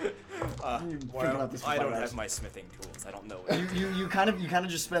 hours. You think about this for I 5 don't hours. have my smithing tools. I don't know. You kind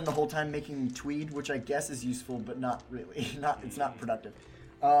of just spend the whole time making tweed, which I guess is useful, but not really. It's not productive.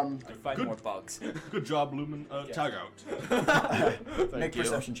 I find Good. more bugs. Good job, Lumen. Tag out. Make you.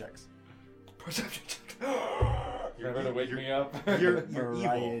 perception checks. Perception check. You're gonna wake me up. You're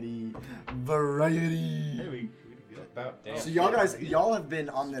evil. Variety. Hey, we About, Damn. So y'all have been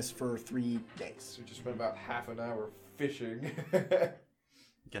on this for 3 days. So we just spent about half an hour fishing. get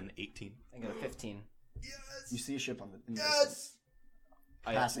an 18. I got a 15. You see a ship in the distance.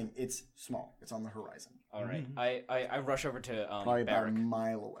 I- Passing. It's small. It's on the horizon. All right. I rush over to Probably about a Barrack.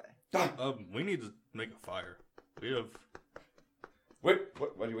 mile away. We need to make a fire. We have. Wait,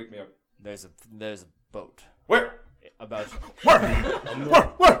 what? Why do you wake me up? There's a boat Where? about Where? a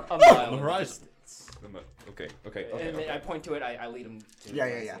mile the in horizon. distance. Okay. And then I point to it. I lead him to.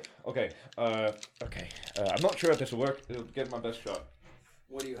 Yeah. Okay. I'm not sure if this will work. It'll get my best shot.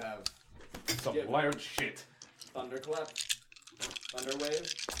 What do you have? Some Yeah. wired shit. Thunderclap,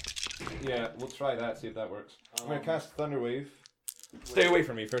 Thunderwave. Yeah, we'll try that. See if that works. I'm gonna Um, cast Thunderwave. Stay away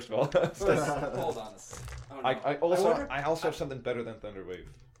from me, first of all. Hold on. Oh, no. I also have something better than Thunderwave.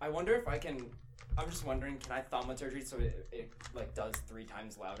 I wonder if I can. I'm just wondering, can I thaumaturgy so it like does 3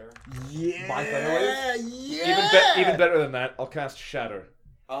 times louder? Yeah. My Thunderwave? Yeah. Even better than that, I'll cast Shatter.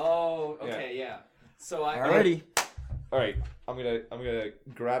 Oh, okay, yeah. So I Alrighty. All right, I'm gonna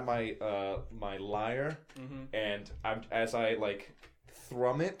grab my my lyre, and as I like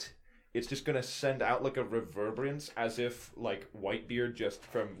thrum it, it's just gonna send out like a reverberance, as if like Whitebeard just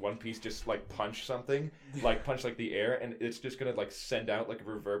from One Piece just like punch something, like punch like the air, and it's just gonna like send out like a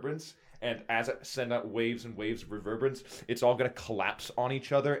reverberance. And as it send out waves and waves of reverberance, it's all gonna collapse on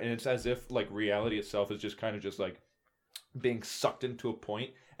each other, and it's as if like reality itself is just kind of just like being sucked into a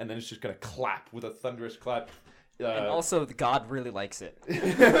point, and then it's just gonna clap with a thunderous clap. and also God really likes it.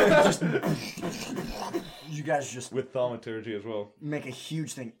 You guys just With thaumaturgy as well. make a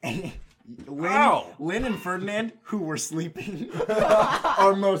huge thing. Ow! Lynn and Ferdinand, who were sleeping,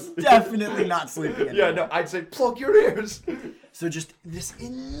 are most definitely not sleeping anymore. Yeah, no, I'd say plug your ears. So just this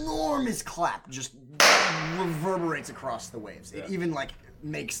enormous clap just reverberates across the waves. It even like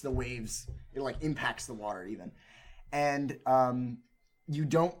makes the waves, it like impacts the water even. And you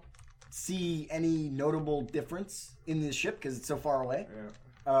don't see any notable difference in the ship because it's so far away.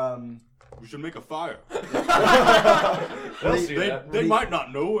 We should make a fire. They'll see They, that. they might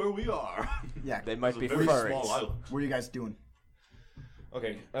not know where we are. Yeah. They might It's a be very furries. small island. What are you guys doing?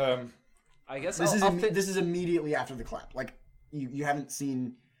 Okay, I guess This I'll is fit. this is immediately after the clap. Like you haven't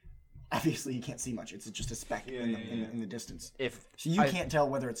seen. Obviously, you can't see much. It's just a speck in the distance. If So you can't tell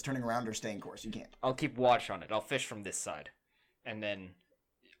whether it's turning around or staying course. You can't. I'll keep watch on it. I'll fish from this side, and then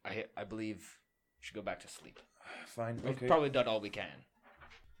I believe we should go back to sleep. fine. We've Okay. probably done all we can.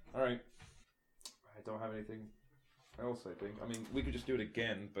 All right. I don't have anything else, I think. I mean, we could just do it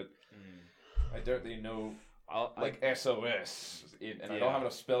again, but I don't really know, like, SOS. And I don't have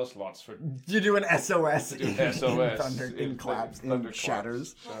enough spell slots for You do an SOS. do SOS. Thunder in in claps, in thunderclaps.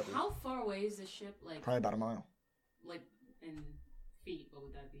 shatters. Well, how far away is the ship? Like Probably about a mile. like in feet? What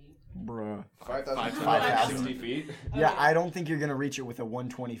would that be? Bruh. 5,000. 5,000. 60 feet. Yeah, Okay. I don't think you're gonna reach it with a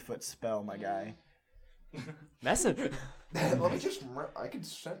 120-foot spell, my guy. Message. Let me just. I can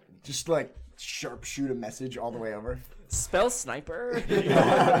send. Just like sharpshoot a message all the way over. Spell sniper. If you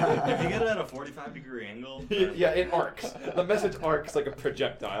get it at a 45-degree angle, Yeah, it arcs. The message arcs like a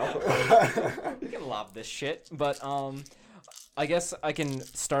projectile. We can lob this shit, but I guess I can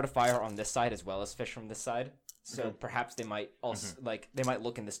start a fire on this side as well as fish from this side. So perhaps they might also they might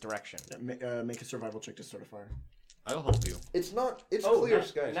look in this direction. Make a survival check to start a fire. I'll help you. It's not. It's clear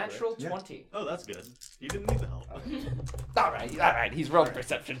skies. Natural Yeah. 20. Oh, that's good. You didn't need the help. All right. He's rolled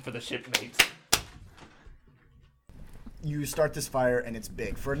perception for the shipmates. You start this fire and it's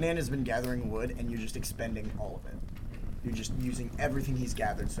big. Ferdinand has been gathering wood and you're just expending all of it. You're just using everything he's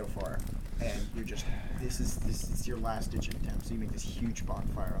gathered so far, and you're just this is your last ditch attempt. So you make this huge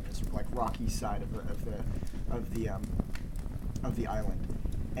bonfire on this like rocky side of the island,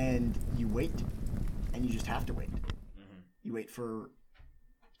 and you wait, and you just have to wait. You wait for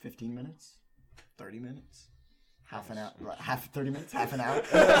 15 minutes, 30 minutes, half an hour, 30 minutes, half an hour,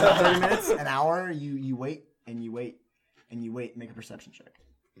 30 minutes, an hour. You wait and you wait and you wait. Make a perception check.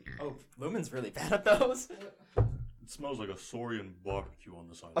 Oh, Lumen's really bad at those. It smells like a Saurian barbecue on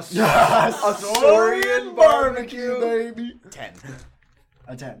the side. A Saurian barbecue, baby. 10.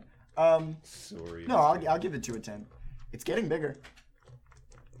 A 10. Sorry. No, I'll give it to a 10. It's getting bigger.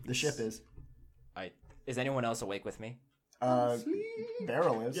 The ship is. Is anyone else awake with me?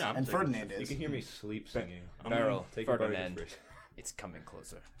 Beryl is, Yeah, I'm and taking Ferdinand You is. can hear me sleep singing. Beryl, Take a bite of Ferdinand. fish. It's coming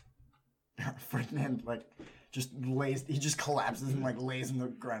closer. Ferdinand just lays. He just collapses and lays in the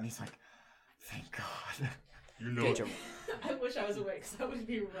ground. He's like, "Thank God." You know, Get your I wish I was awake, so I would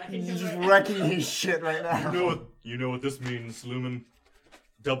be wrecking. He's just wrecking his shit right now. you know what this means, Lumen.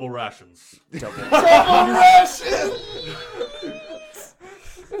 Double rations.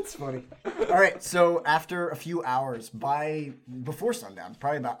 That's funny. All right, so after a few hours, before sundown,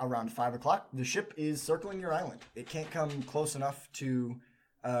 probably about around 5 o'clock, the ship is circling your island. It can't come close enough to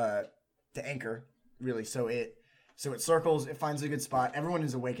anchor, really. So it circles. It finds a good spot. Everyone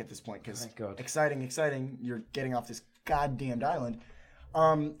is awake at this point because Thank God. exciting. You're getting off this goddamned island,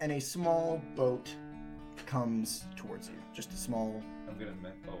 and a small boat comes towards you. Just a small. I'm gonna.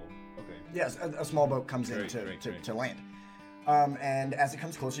 Okay. Yes, a small boat comes in Great, to great. land. And as it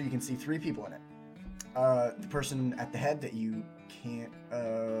comes closer, you can see 3 people in it. The person at the head that you can't,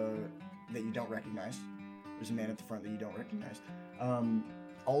 that you don't recognize. There's a man at the front that you don't recognize.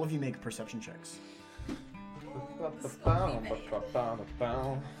 All of you make perception checks.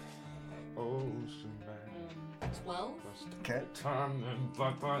 Ocean man. 12. Okay. Time and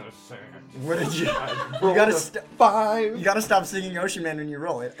blood by the sand. What did you? Rolled gotta a st- 5. You gotta stop singing Ocean Man when you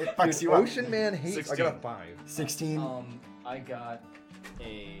roll it. It fucks you up. Ocean Man hates. 16. I got a 5. 16. I got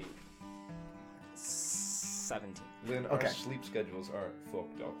a 17. Lynn, Okay. our sleep schedules are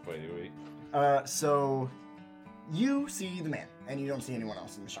fucked up, by the way. So you see the man, and you don't see anyone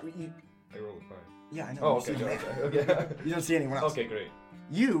else in the shop. I rolled a 5. Yeah, I know. Oh, you see okay, the man. okay. You don't see anyone else. Okay, great.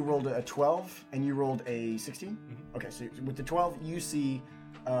 You rolled a 12 and you rolled a 16? Okay, so with the 12, you see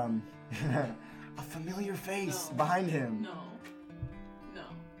a familiar face No. behind him. No.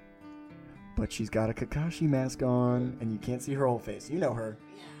 But she's got a Kakashi mask on and you can't see her whole face. You know her.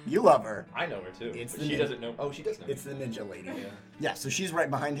 You love her. I know her too. It's but the she ninja. doesn't know. Oh, she does know. It's the ninja lady. Yeah. Yeah, so she's right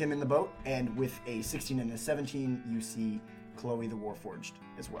behind him in the boat, and with a 16 and a 17, you see Chloe the Warforged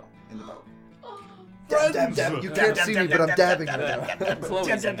as well in the boat. You can't see me, but I'm dabbing you.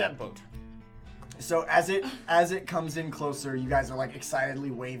 Chloe's in that boat. So as it comes in closer, you guys are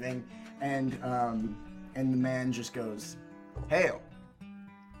excitedly waving, and the man just goes, "Hail,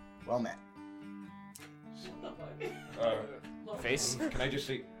 well met." What the fuck? Face? Can I just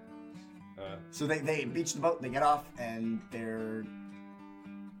say? So they beach the boat, they get off, and they're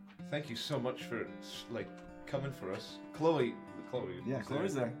Thank you so much for coming for us, Chloe. yeah, was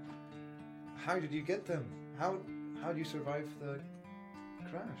Chloe's there. How did you get them? How did you survive the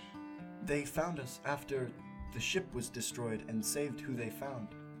crash? They found us after the ship was destroyed and saved who they found,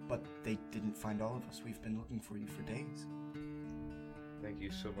 but they didn't find all of us. We've been looking for you for days. Thank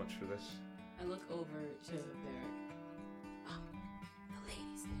you so much for this. I look over to Barrick. Oh, the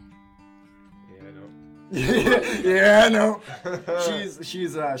lady's there. Yeah, I know. Yeah, I know.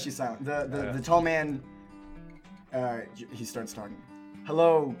 She's silent. The tall man, he starts talking.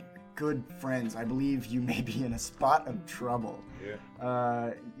 Hello, good friends. I believe you may be in a spot of trouble.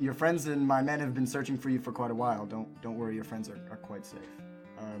 Yeah. Your friends and my men have been searching for you for quite a while. Don't worry, your friends are quite safe.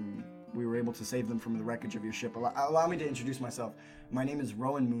 We were able to save them from the wreckage of your ship. Allow me to introduce myself. My name is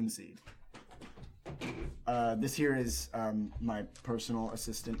Rowan Moonseed. This here is my personal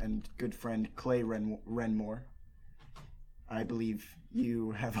assistant and good friend Clay Renmore. I believe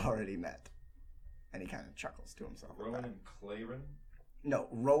you have already met. And he kind of chuckles to himself. Rowan and Clayron? No,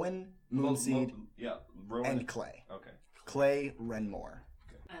 Rowan Moonseed Yeah, Rowan and Clay. Okay. Clay Renmore.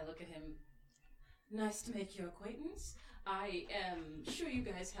 I look at him. Nice to make your acquaintance. I am sure you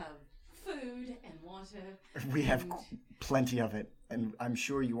guys have food and water. We have and- plenty of it, and I'm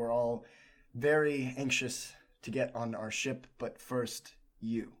sure you are all very anxious to get on our ship, but first,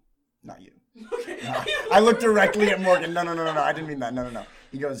 you. Not you. Okay. I look directly at Morgan. No, I didn't mean that. No.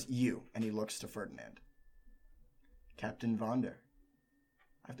 He goes, you, and he looks to Ferdinand. Captain Vonder,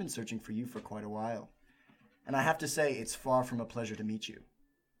 I've been searching for you for quite a while, and I have to say, it's far from a pleasure to meet you.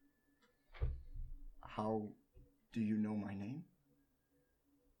 How do you know my name?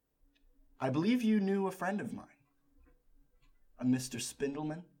 I believe you knew a friend of mine, a Mr.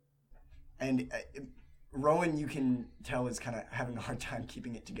 Spindleman. And Rowan, you can tell, is kind of having a hard time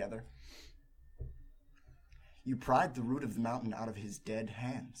keeping it together. You pried the root of the mountain out of his dead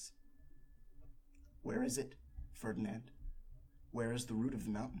hands. Where is it, Ferdinand? Where is the root of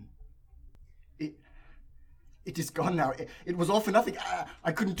the mountain? It is gone now. It was all for nothing.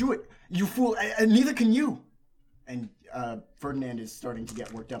 I couldn't do it. You fool. And neither can you. And Ferdinand is starting to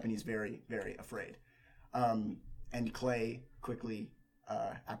get worked up, and he's very, very afraid. And Clay quickly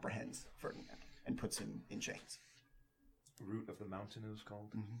apprehends Ferdinand and puts him in chains. Root of the mountain, it was called.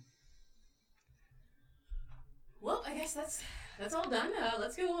 Mm-hmm. Well, I guess that's all done.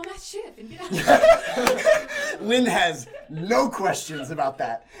 Let's go on that ship and get out. Lynn has no questions about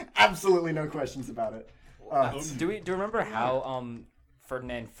that. Absolutely no questions about it. Do you remember how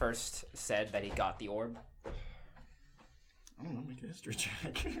Ferdinand first said that he got the orb? I don't know, make a history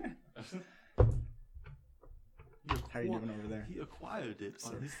check. How are you doing over there? He acquired it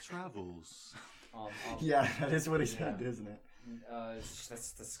on his travels. Yeah, that is what he said, isn't it?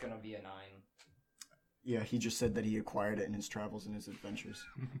 That's gonna be a 9. Yeah, he just said that he acquired it in his travels and his adventures.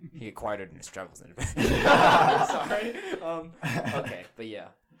 He acquired it in his travels and adventures. Sorry. Okay, but yeah.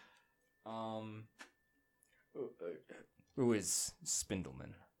 Who is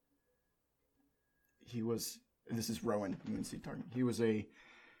Spindleman? He was. This is Rowan Moonseed talking. He was a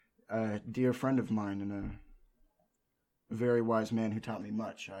dear friend of mine and a very wise man who taught me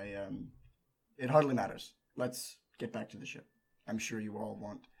much. It hardly matters. Let's get back to the ship. I'm sure you all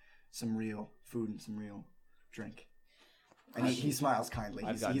want some real food and some real drink. And he smiles kindly.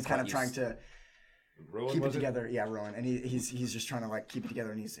 He's kind of trying to Rowan, keep it was together. Yeah, Rowan, and he's just trying to like keep it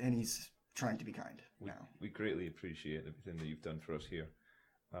together, and he's trying to be kind now. We greatly appreciate everything that you've done for us here.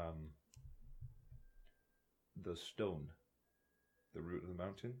 The stone, the root of the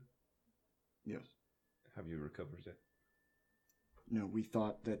mountain. Yes. Have you recovered it? No, we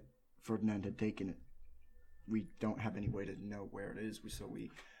thought that Ferdinand had taken it. We don't have any way to know where it is, so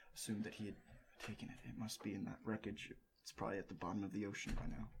we assumed that he had taken it. It must be in that wreckage. It's probably at the bottom of the ocean by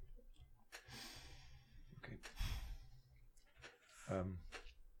now. Okay.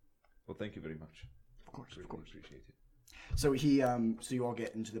 Well, thank you very much. Of course. Appreciate it. So so you all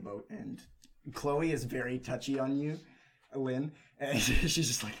get into the boat, and Chloe is very touchy on you, Lynn, and she's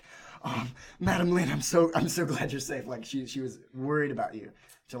just like, Madam Lynn, I'm so glad you're safe. Like she was worried about you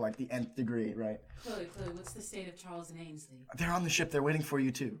to like the nth degree, right? Chloe, what's the state of Charles and Ainsley? They're on the ship. They're waiting for you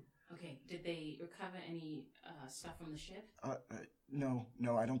too. Okay, did they recover any stuff from the ship? No,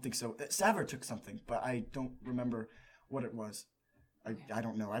 I don't think so. Saver took something, but I don't remember what it was. I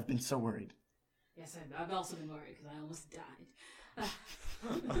don't know. I've been so worried. Yes, I've also been worried because I almost died.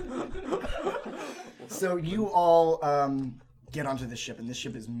 So you all get onto the ship, and this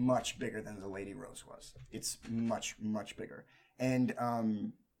ship is much bigger than the Lady Rose was. It's much, much bigger, and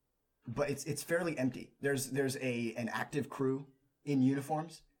but it's fairly empty. There's an active crew in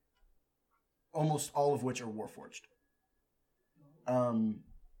uniforms, almost all of which are warforged. So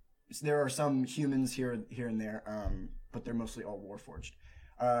there are some humans here and there, but they're mostly all warforged.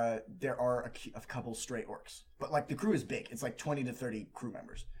 There are a couple stray orcs, but like the crew is big. It's like 20 to 30 crew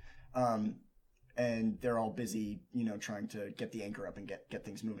members, and they're all busy, trying to get the anchor up and get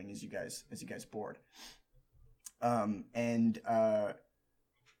things moving as you guys board.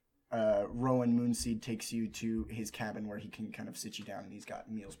 Rowan Moonseed takes you to his cabin where he can kind of sit you down, and he's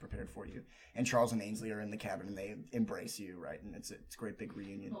got meals prepared for you. And Charles and Ainsley are in the cabin, and they embrace you, right? And it's a great big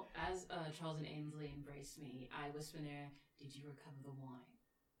reunion. Well, as Charles and Ainsley embraced me, I whispered in there, "Did you recover the wine?"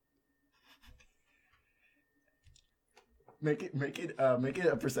 Make it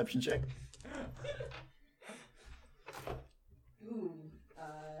a perception check. Ooh.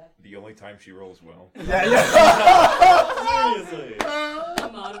 The only time she rolls well. Yeah. Seriously. A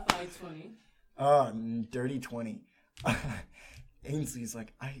modified 20. Dirty 20. Ainsley's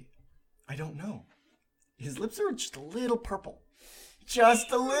like, I don't know. His lips are just a little purple.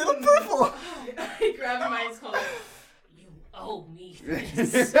 Just a little purple. I grabbed my eyes, called, "You owe me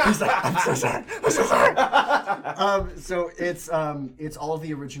this." He's like, I'm so sorry. So it's all of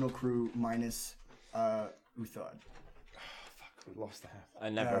the original crew minus Uthad. We lost the hat. I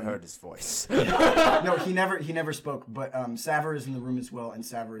never heard his voice. No, he never spoke. But Saver is in the room as well, and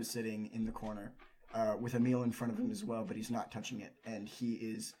Saver is sitting in the corner with a meal in front of him as well, but he's not touching it, and he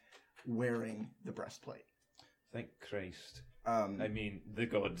is wearing the breastplate. Thank Christ. Um, I mean, the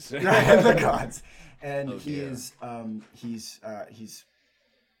gods. the gods, and Oh, he dear. is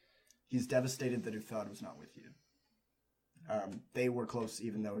he's devastated that Uthad was not with you. They were close,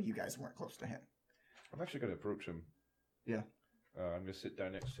 even though you guys weren't close to him. I'm actually going to approach him. Yeah. I'm going to sit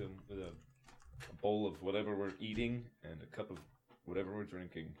down next to him with a bowl of whatever we're eating and a cup of whatever we're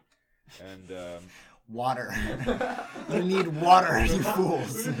drinking. And Water. You need water, you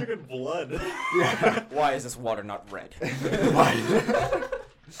fools. Drinking blood. Why is this water not red? I'm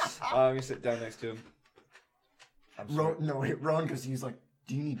going to sit down next to him. I'm sorry. Rowan goes. He's like,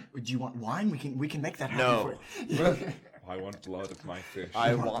 do you want wine? We can make that happen. No. For you. I want blood of my fish.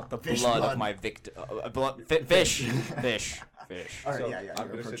 I want the Fish blood blood. of my victim. Fish. Fish. All right, So, yeah. I'm You're going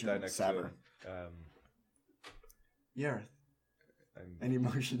to sit approaching down next to Saver. him. Yeah. I'm, Any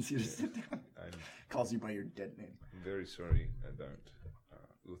emotions? You just sit down. I'm Calls you by your dead name. very sorry about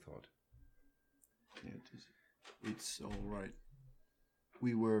Uthad. It's all right.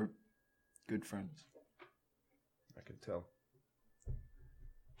 We were good friends. I can tell.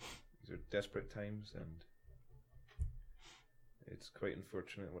 These are desperate times, and it's quite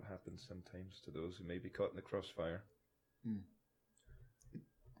unfortunate what happens sometimes to those who may be caught in the crossfire.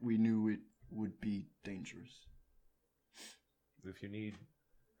 We knew it would be dangerous. If you need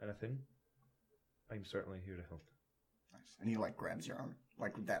anything, I'm certainly here to help. Nice. And he grabs your arm,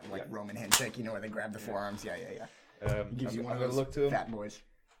 like that, Yeah. Roman handshake. You know where they grab the forearms. Yeah. He gives you one I'm of gonna those look to him. fat boys.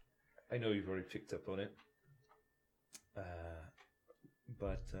 I know you've already picked up on it,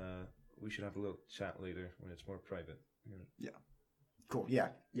 but we should have a little chat later when it's more private. Cool. Yeah.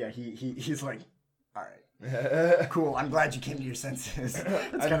 He's like, all right. Cool. I'm glad you came to your senses.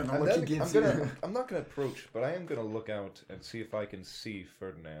 That's kind of the look he gives you. I'm not going to approach, but I am going to look out and see if I can see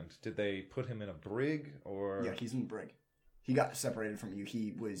Ferdinand. Did they put him in a brig, or... Yeah, he's in the brig. He got separated from you.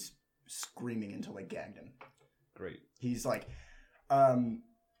 He was screaming until they gagged him. Great. He's like,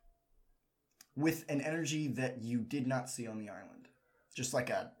 with an energy that you did not see on the island. Just like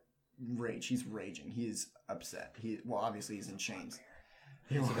a rage. He's raging. He is upset. Obviously he's in chains.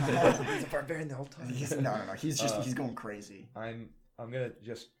 He's a barbarian the whole time. No. He's going crazy. I'm going to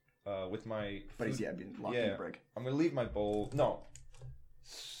just, with my... But he's, food- been locked in the brig. I'm going to leave my bowl... No.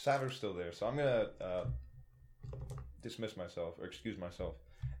 Saver's still there, so I'm going to dismiss myself, or excuse myself.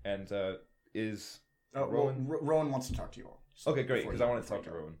 And is... Rowan? Rowan wants to talk to you all. So Okay, great, before because you- I want to before talk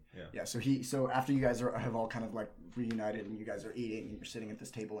to you go. Rowan. Yeah. Yeah, so after you guys have all kind of reunited and you guys are eating and you're sitting at this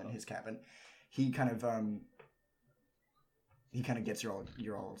table in his cabin, he kind of gets your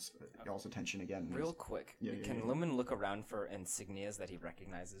all's attention again. Real quick, Yeah, can yeah. Lumen look around for insignias that he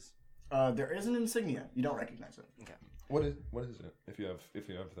recognizes? There is an insignia. You don't recognize it. Okay. What is it? If you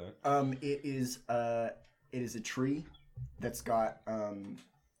have that. It is a tree that's got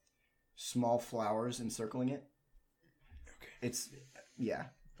small flowers encircling it. It's Okay.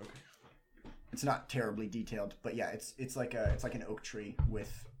 It's not terribly detailed, but yeah, it's like an oak tree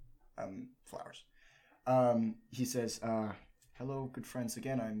with flowers. He says, "Hello, good friends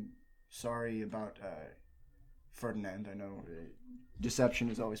again. I'm sorry about Ferdinand. I know deception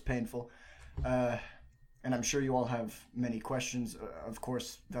is always painful, and I'm sure you all have many questions, of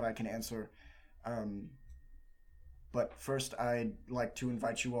course, that I can answer. But first, I'd like to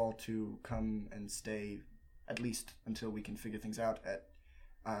invite you all to come and stay, at least until we can figure things out at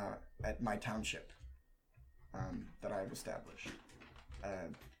my township that I've established.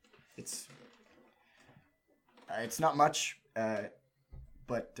 It's not much,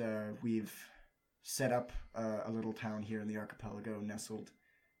 but we've set up a little town here in the archipelago, nestled,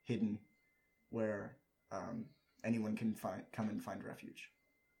 hidden, where anyone can come and find refuge.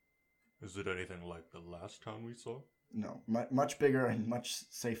 Is it anything like the last town we saw? No, much bigger and much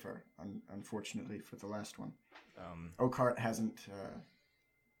safer. Unfortunately, for the last one, Oakhart hasn't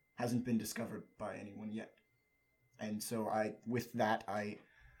been discovered by anyone yet, and so with that, I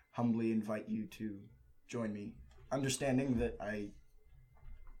humbly invite you to join me, understanding that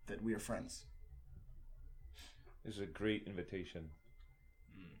we are friends. This is a great invitation.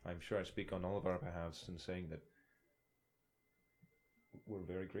 I'm sure I speak on all of our behalves in saying that we're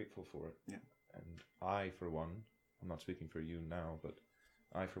very grateful for it. Yeah. And I, for one, I'm not speaking for you now, but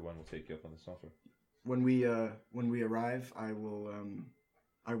I, for one, will take you up on this offer. When we arrive, I will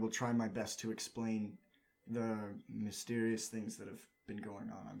try my best to explain the mysterious things that have been going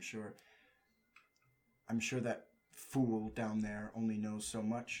on. I'm sure that fool down there only knows so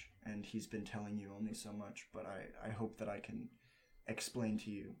much, and he's been telling you only so much, but I hope that I can explain to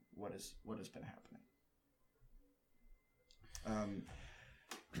you what has been happening.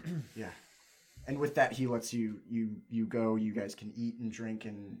 Yeah. And with that, he lets you go. You guys can eat and drink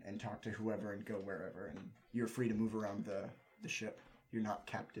and talk to whoever and go wherever. And you're free to move around the ship. You're not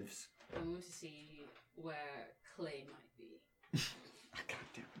captives. I want to see where Clay might be. God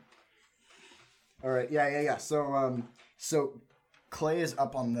damn it. All right. Yeah. So Clay is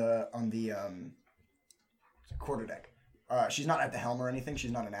up on the quarterdeck. She's not at the helm or anything.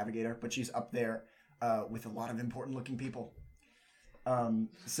 She's not a navigator, but she's up there with a lot of important looking people.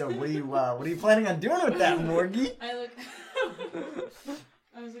 So what are you planning on doing with that, Morgie?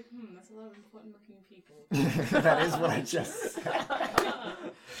 I was like, that's a lot of important looking people. That is what I just said.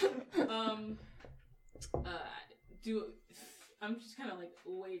 I'm just kind of like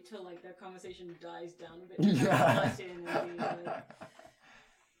wait till like that conversation dies down a bit. And butt in and be like,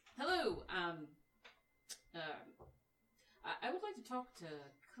 hello. I would like to talk to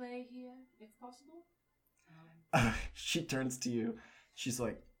Clay here, if possible. She turns to you. She's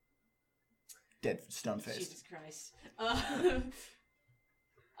like dead, stone-faced. Jesus Christ.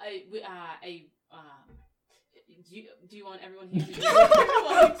 Do you want everyone here to do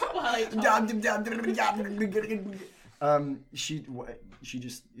while I talk? She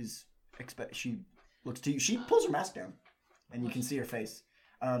just is she looks to you. She pulls her mask down, and you can see her face.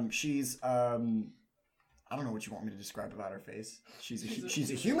 She's I don't know what you want me to describe about her face. She's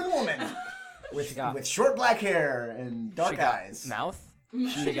a human woman with short black hair and dark eyes. Mouth.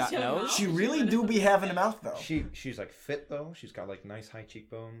 She got nose. She really do be having a mouth though. She's like fit though. She's got like nice high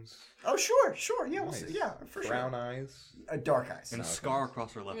cheekbones. Oh sure, yeah, Nice. For Brown sure. eyes. Dark eyes. And a scar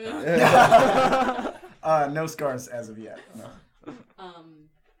across her left eye. No scars as of yet. No.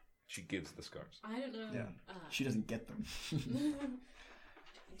 She gives the scars. I don't know. Yeah. She doesn't get them.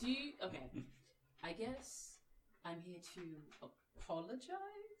 Do you? Okay. I guess I'm here to apologize.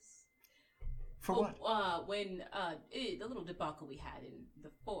 For what? When the little debacle we had in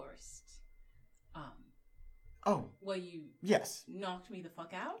the forest. Oh. Where you Yes. knocked me the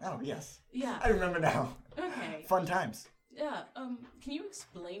fuck out? Oh yes. Yeah. I remember now. Okay. Fun times. Yeah. Can you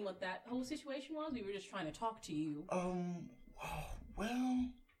explain what that whole situation was? We were just trying to talk to you. Well,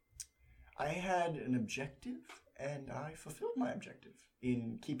 I had an objective, and I fulfilled my objective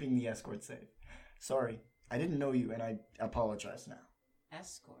in keeping the escort safe. Sorry, I didn't know you, and I apologize now.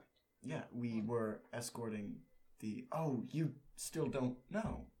 Escort. Yeah, we were escorting the... Oh, you still don't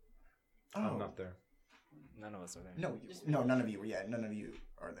know. Oh. I'm not there. None of us are there. No, none of you. Yeah, none of you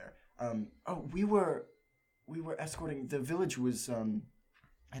are there. We were escorting... The village was,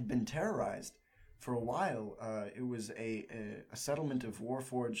 had been terrorized for a while. It was a settlement of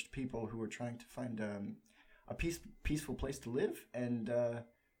warforged people who were trying to find a peaceful place to live, and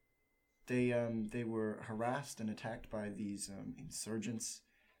they were harassed and attacked by these insurgents,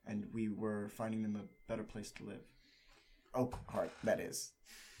 and we were finding them a better place to live. Oakheart, that is,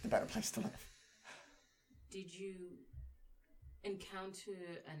 the better place to live. Did you encounter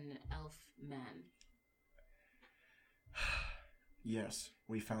an elf man? Yes,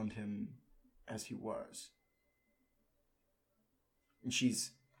 we found him as he was. And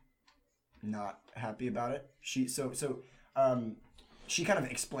she's not happy about it. She kind of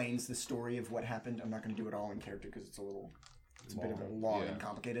explains the story of what happened. I'm not going to do it all in character because it's a bit of a long and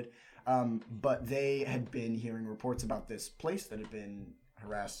complicated. But they had been hearing reports about this place that had been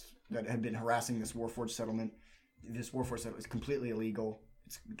harassing this Warforged settlement. This Warforged settlement is completely illegal.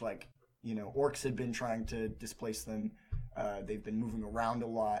 It's like, orcs had been trying to displace them. They've been moving around a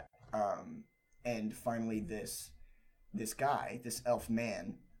lot. And finally this guy, this elf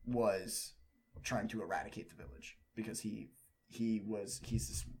man, was trying to eradicate the village because he's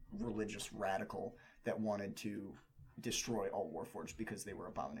this religious radical that wanted to destroy all Warforged because they were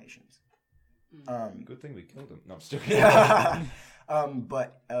abominations. Good thing we killed him. No, I'm just joking.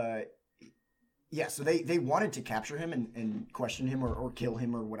 So they wanted to capture him and question him or kill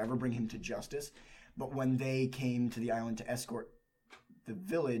him or whatever, bring him to justice. But when they came to the island to escort the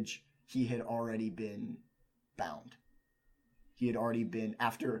village, he had already been bound. He had already been,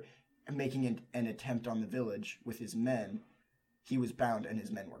 after making an attempt on the village with his men, he was bound and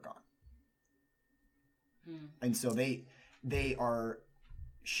his men were gone. And so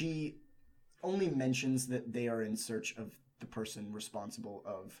she only mentions that they are in search of the person responsible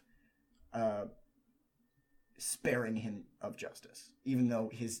of sparing him of justice, even though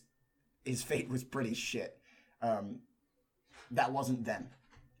his fate was pretty shit. That wasn't them,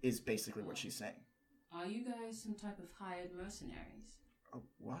 is basically what she's saying. Are you guys some type of hired mercenaries? Oh,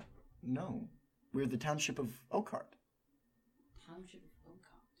 what? No. We're the township of Oakheart. Township of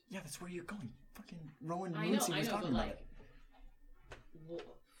Oakheart? Yeah, that's where you're going. Fucking Rowan I know, Moonsey was talking but about like, it.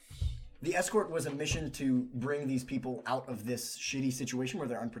 The escort was a mission to bring these people out of this shitty situation where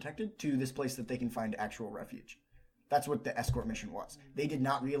they're unprotected to this place that they can find actual refuge. That's what the escort mission was. They did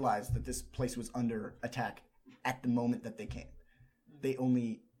not realize that this place was under attack at the moment that they came. They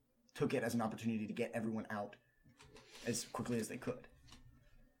only took it as an opportunity to get everyone out as quickly as they could.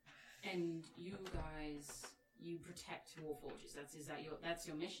 And you guys, you protect Warforges. That's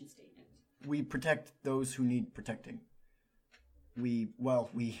your mission statement. We protect those who need protecting. We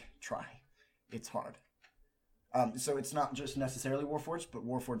try. It's hard. So it's not just necessarily Warforged, but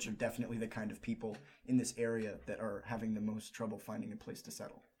Warforged are definitely the kind of people in this area that are having the most trouble finding a place to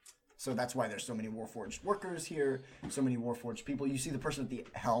settle. So that's why there's so many Warforged workers here, so many Warforged people. You see the person at the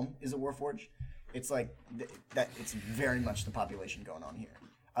helm is a Warforged. It's like that. It's very much the population going on here.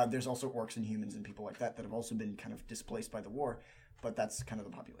 There's also orcs and humans and people like that have also been kind of displaced by the war, but that's kind of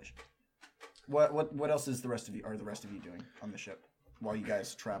the population. What else is the rest of you doing on the ship while you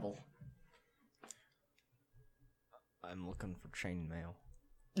guys travel? I'm looking for chainmail.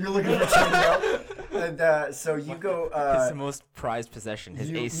 You're looking for chainmail, and so you go. It's the most prized possession.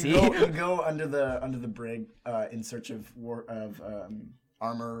 His AC. You go under the brig in search of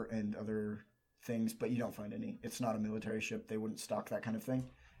armor and other things, but you don't find any. It's not a military ship. They wouldn't stock that kind of thing,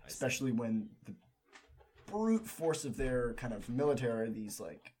 especially when the brute force of their kind of military are these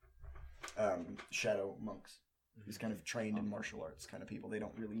like shadow monks. These kind of trained in martial arts kind of people. They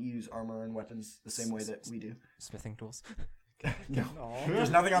don't really use armor and weapons the same way that we do. Smithing tools. No,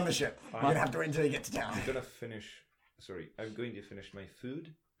 there's nothing on the ship. You're gonna have to wait until you get to town. I'm going to finish my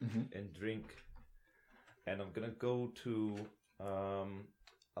food and drink, and I'm going to go to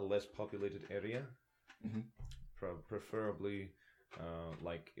a less populated area, preferably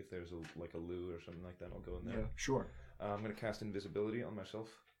like if there's a loo or something like that, I'll go in there. Yeah, sure. I'm going to cast invisibility on myself,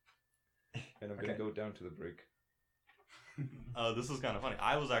 and I'm going to go down to the brig. This is kind of funny.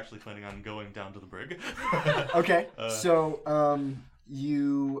 I was actually planning on going down to the brig. Okay, so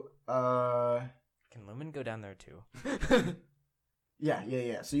you Can Lumen go down there too?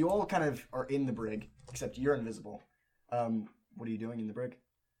 yeah. So you all kind of are in the brig, except you're invisible. What are you doing in the brig?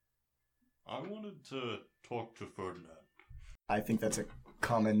 I wanted to talk to Ferdinand. I think that's a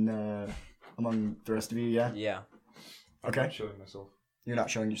common among the rest of you. Yeah. Yeah. Okay. I'm not showing myself. You're not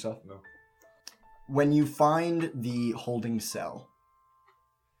showing yourself? No. When you find the holding cell,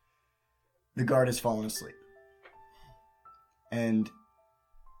 the guard has fallen asleep. And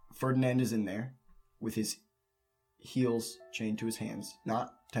Ferdinand is in there with his heels chained to his hands.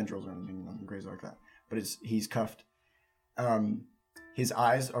 Not tendrils or anything, nothing crazy like that. But he's cuffed. His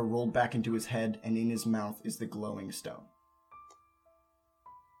eyes are rolled back into his head, and in his mouth is the glowing stone.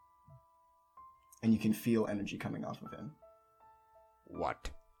 And you can feel energy coming off of him. What?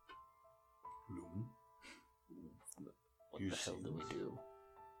 Lumen? What the hell do we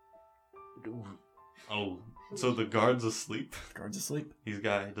do? Oh, so the guard's asleep? The guard's asleep.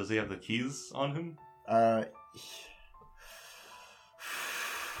 Does he have the keys on him?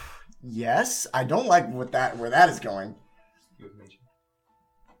 Yes. I don't like where that is going.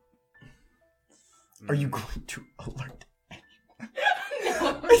 Are you going to alert anyone?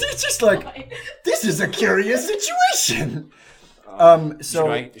 No. It's just like, this is a curious situation.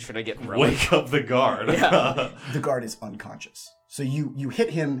 So should I get Rowan? Wake up the guard. Yeah. the guard is unconscious. So you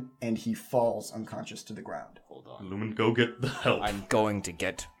hit him and he falls unconscious to the ground. Hold on. Lumen, go get the help. I'm going to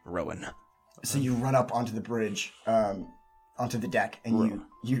get Rowan. So you run up onto the bridge, onto the deck, and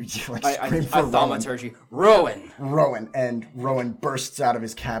you like I scream for Rowan. thaumaturgy. Rowan! Rowan bursts out of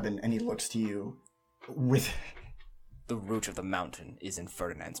his cabin and he looks to you with... The root of the mountain is in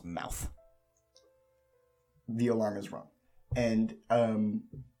Ferdinand's mouth. The alarm is rung. And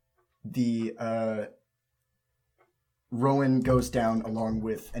Rowan goes down along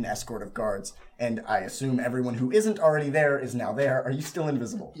with an escort of guards, and I assume everyone who isn't already there is now there. Are you still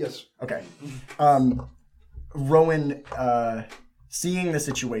invisible? Yes. Okay. Rowan, seeing the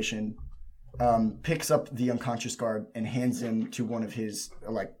situation, picks up the unconscious guard and hands him to one of his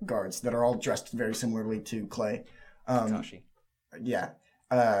guards that are all dressed very similarly to Clay. Tashi. Yeah.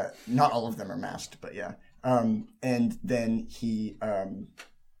 Not all of them are masked, but yeah. And then he,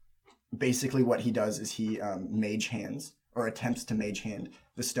 basically what he does is he mage hands, or attempts to mage hand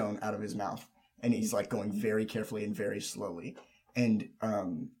the stone out of his mouth. And he's going very carefully and very slowly. And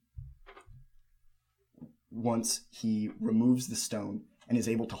once he removes the stone and is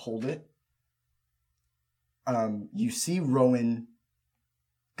able to hold it, you see Rowan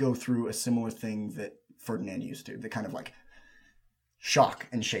go through a similar thing that Ferdinand used to, the kind of shock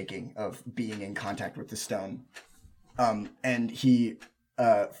and shaking of being in contact with the stone. And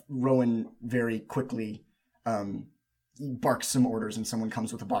Rowan very quickly barks some orders, and someone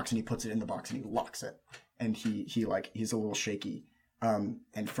comes with a box, and he puts it in the box, and he locks it. And he's a little shaky.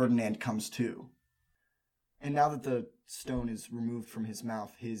 And Ferdinand comes too. And now that the stone is removed from his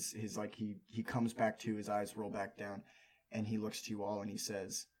mouth, he comes back to, his eyes roll back down, and he looks to you all and he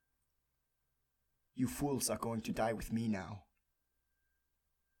says, "You fools are going to die with me now."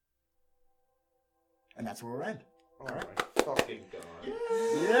 And that's where we'll end. Oh my fucking god.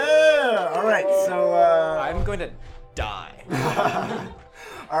 Yeah! Alright, so I'm going to die.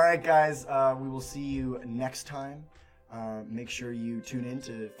 Alright guys, we will see you next time. Make sure you tune in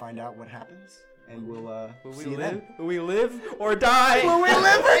to find out what happens. And we'll Will see we you live? then. Will we live or die? Will we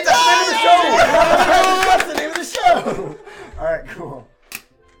live or die?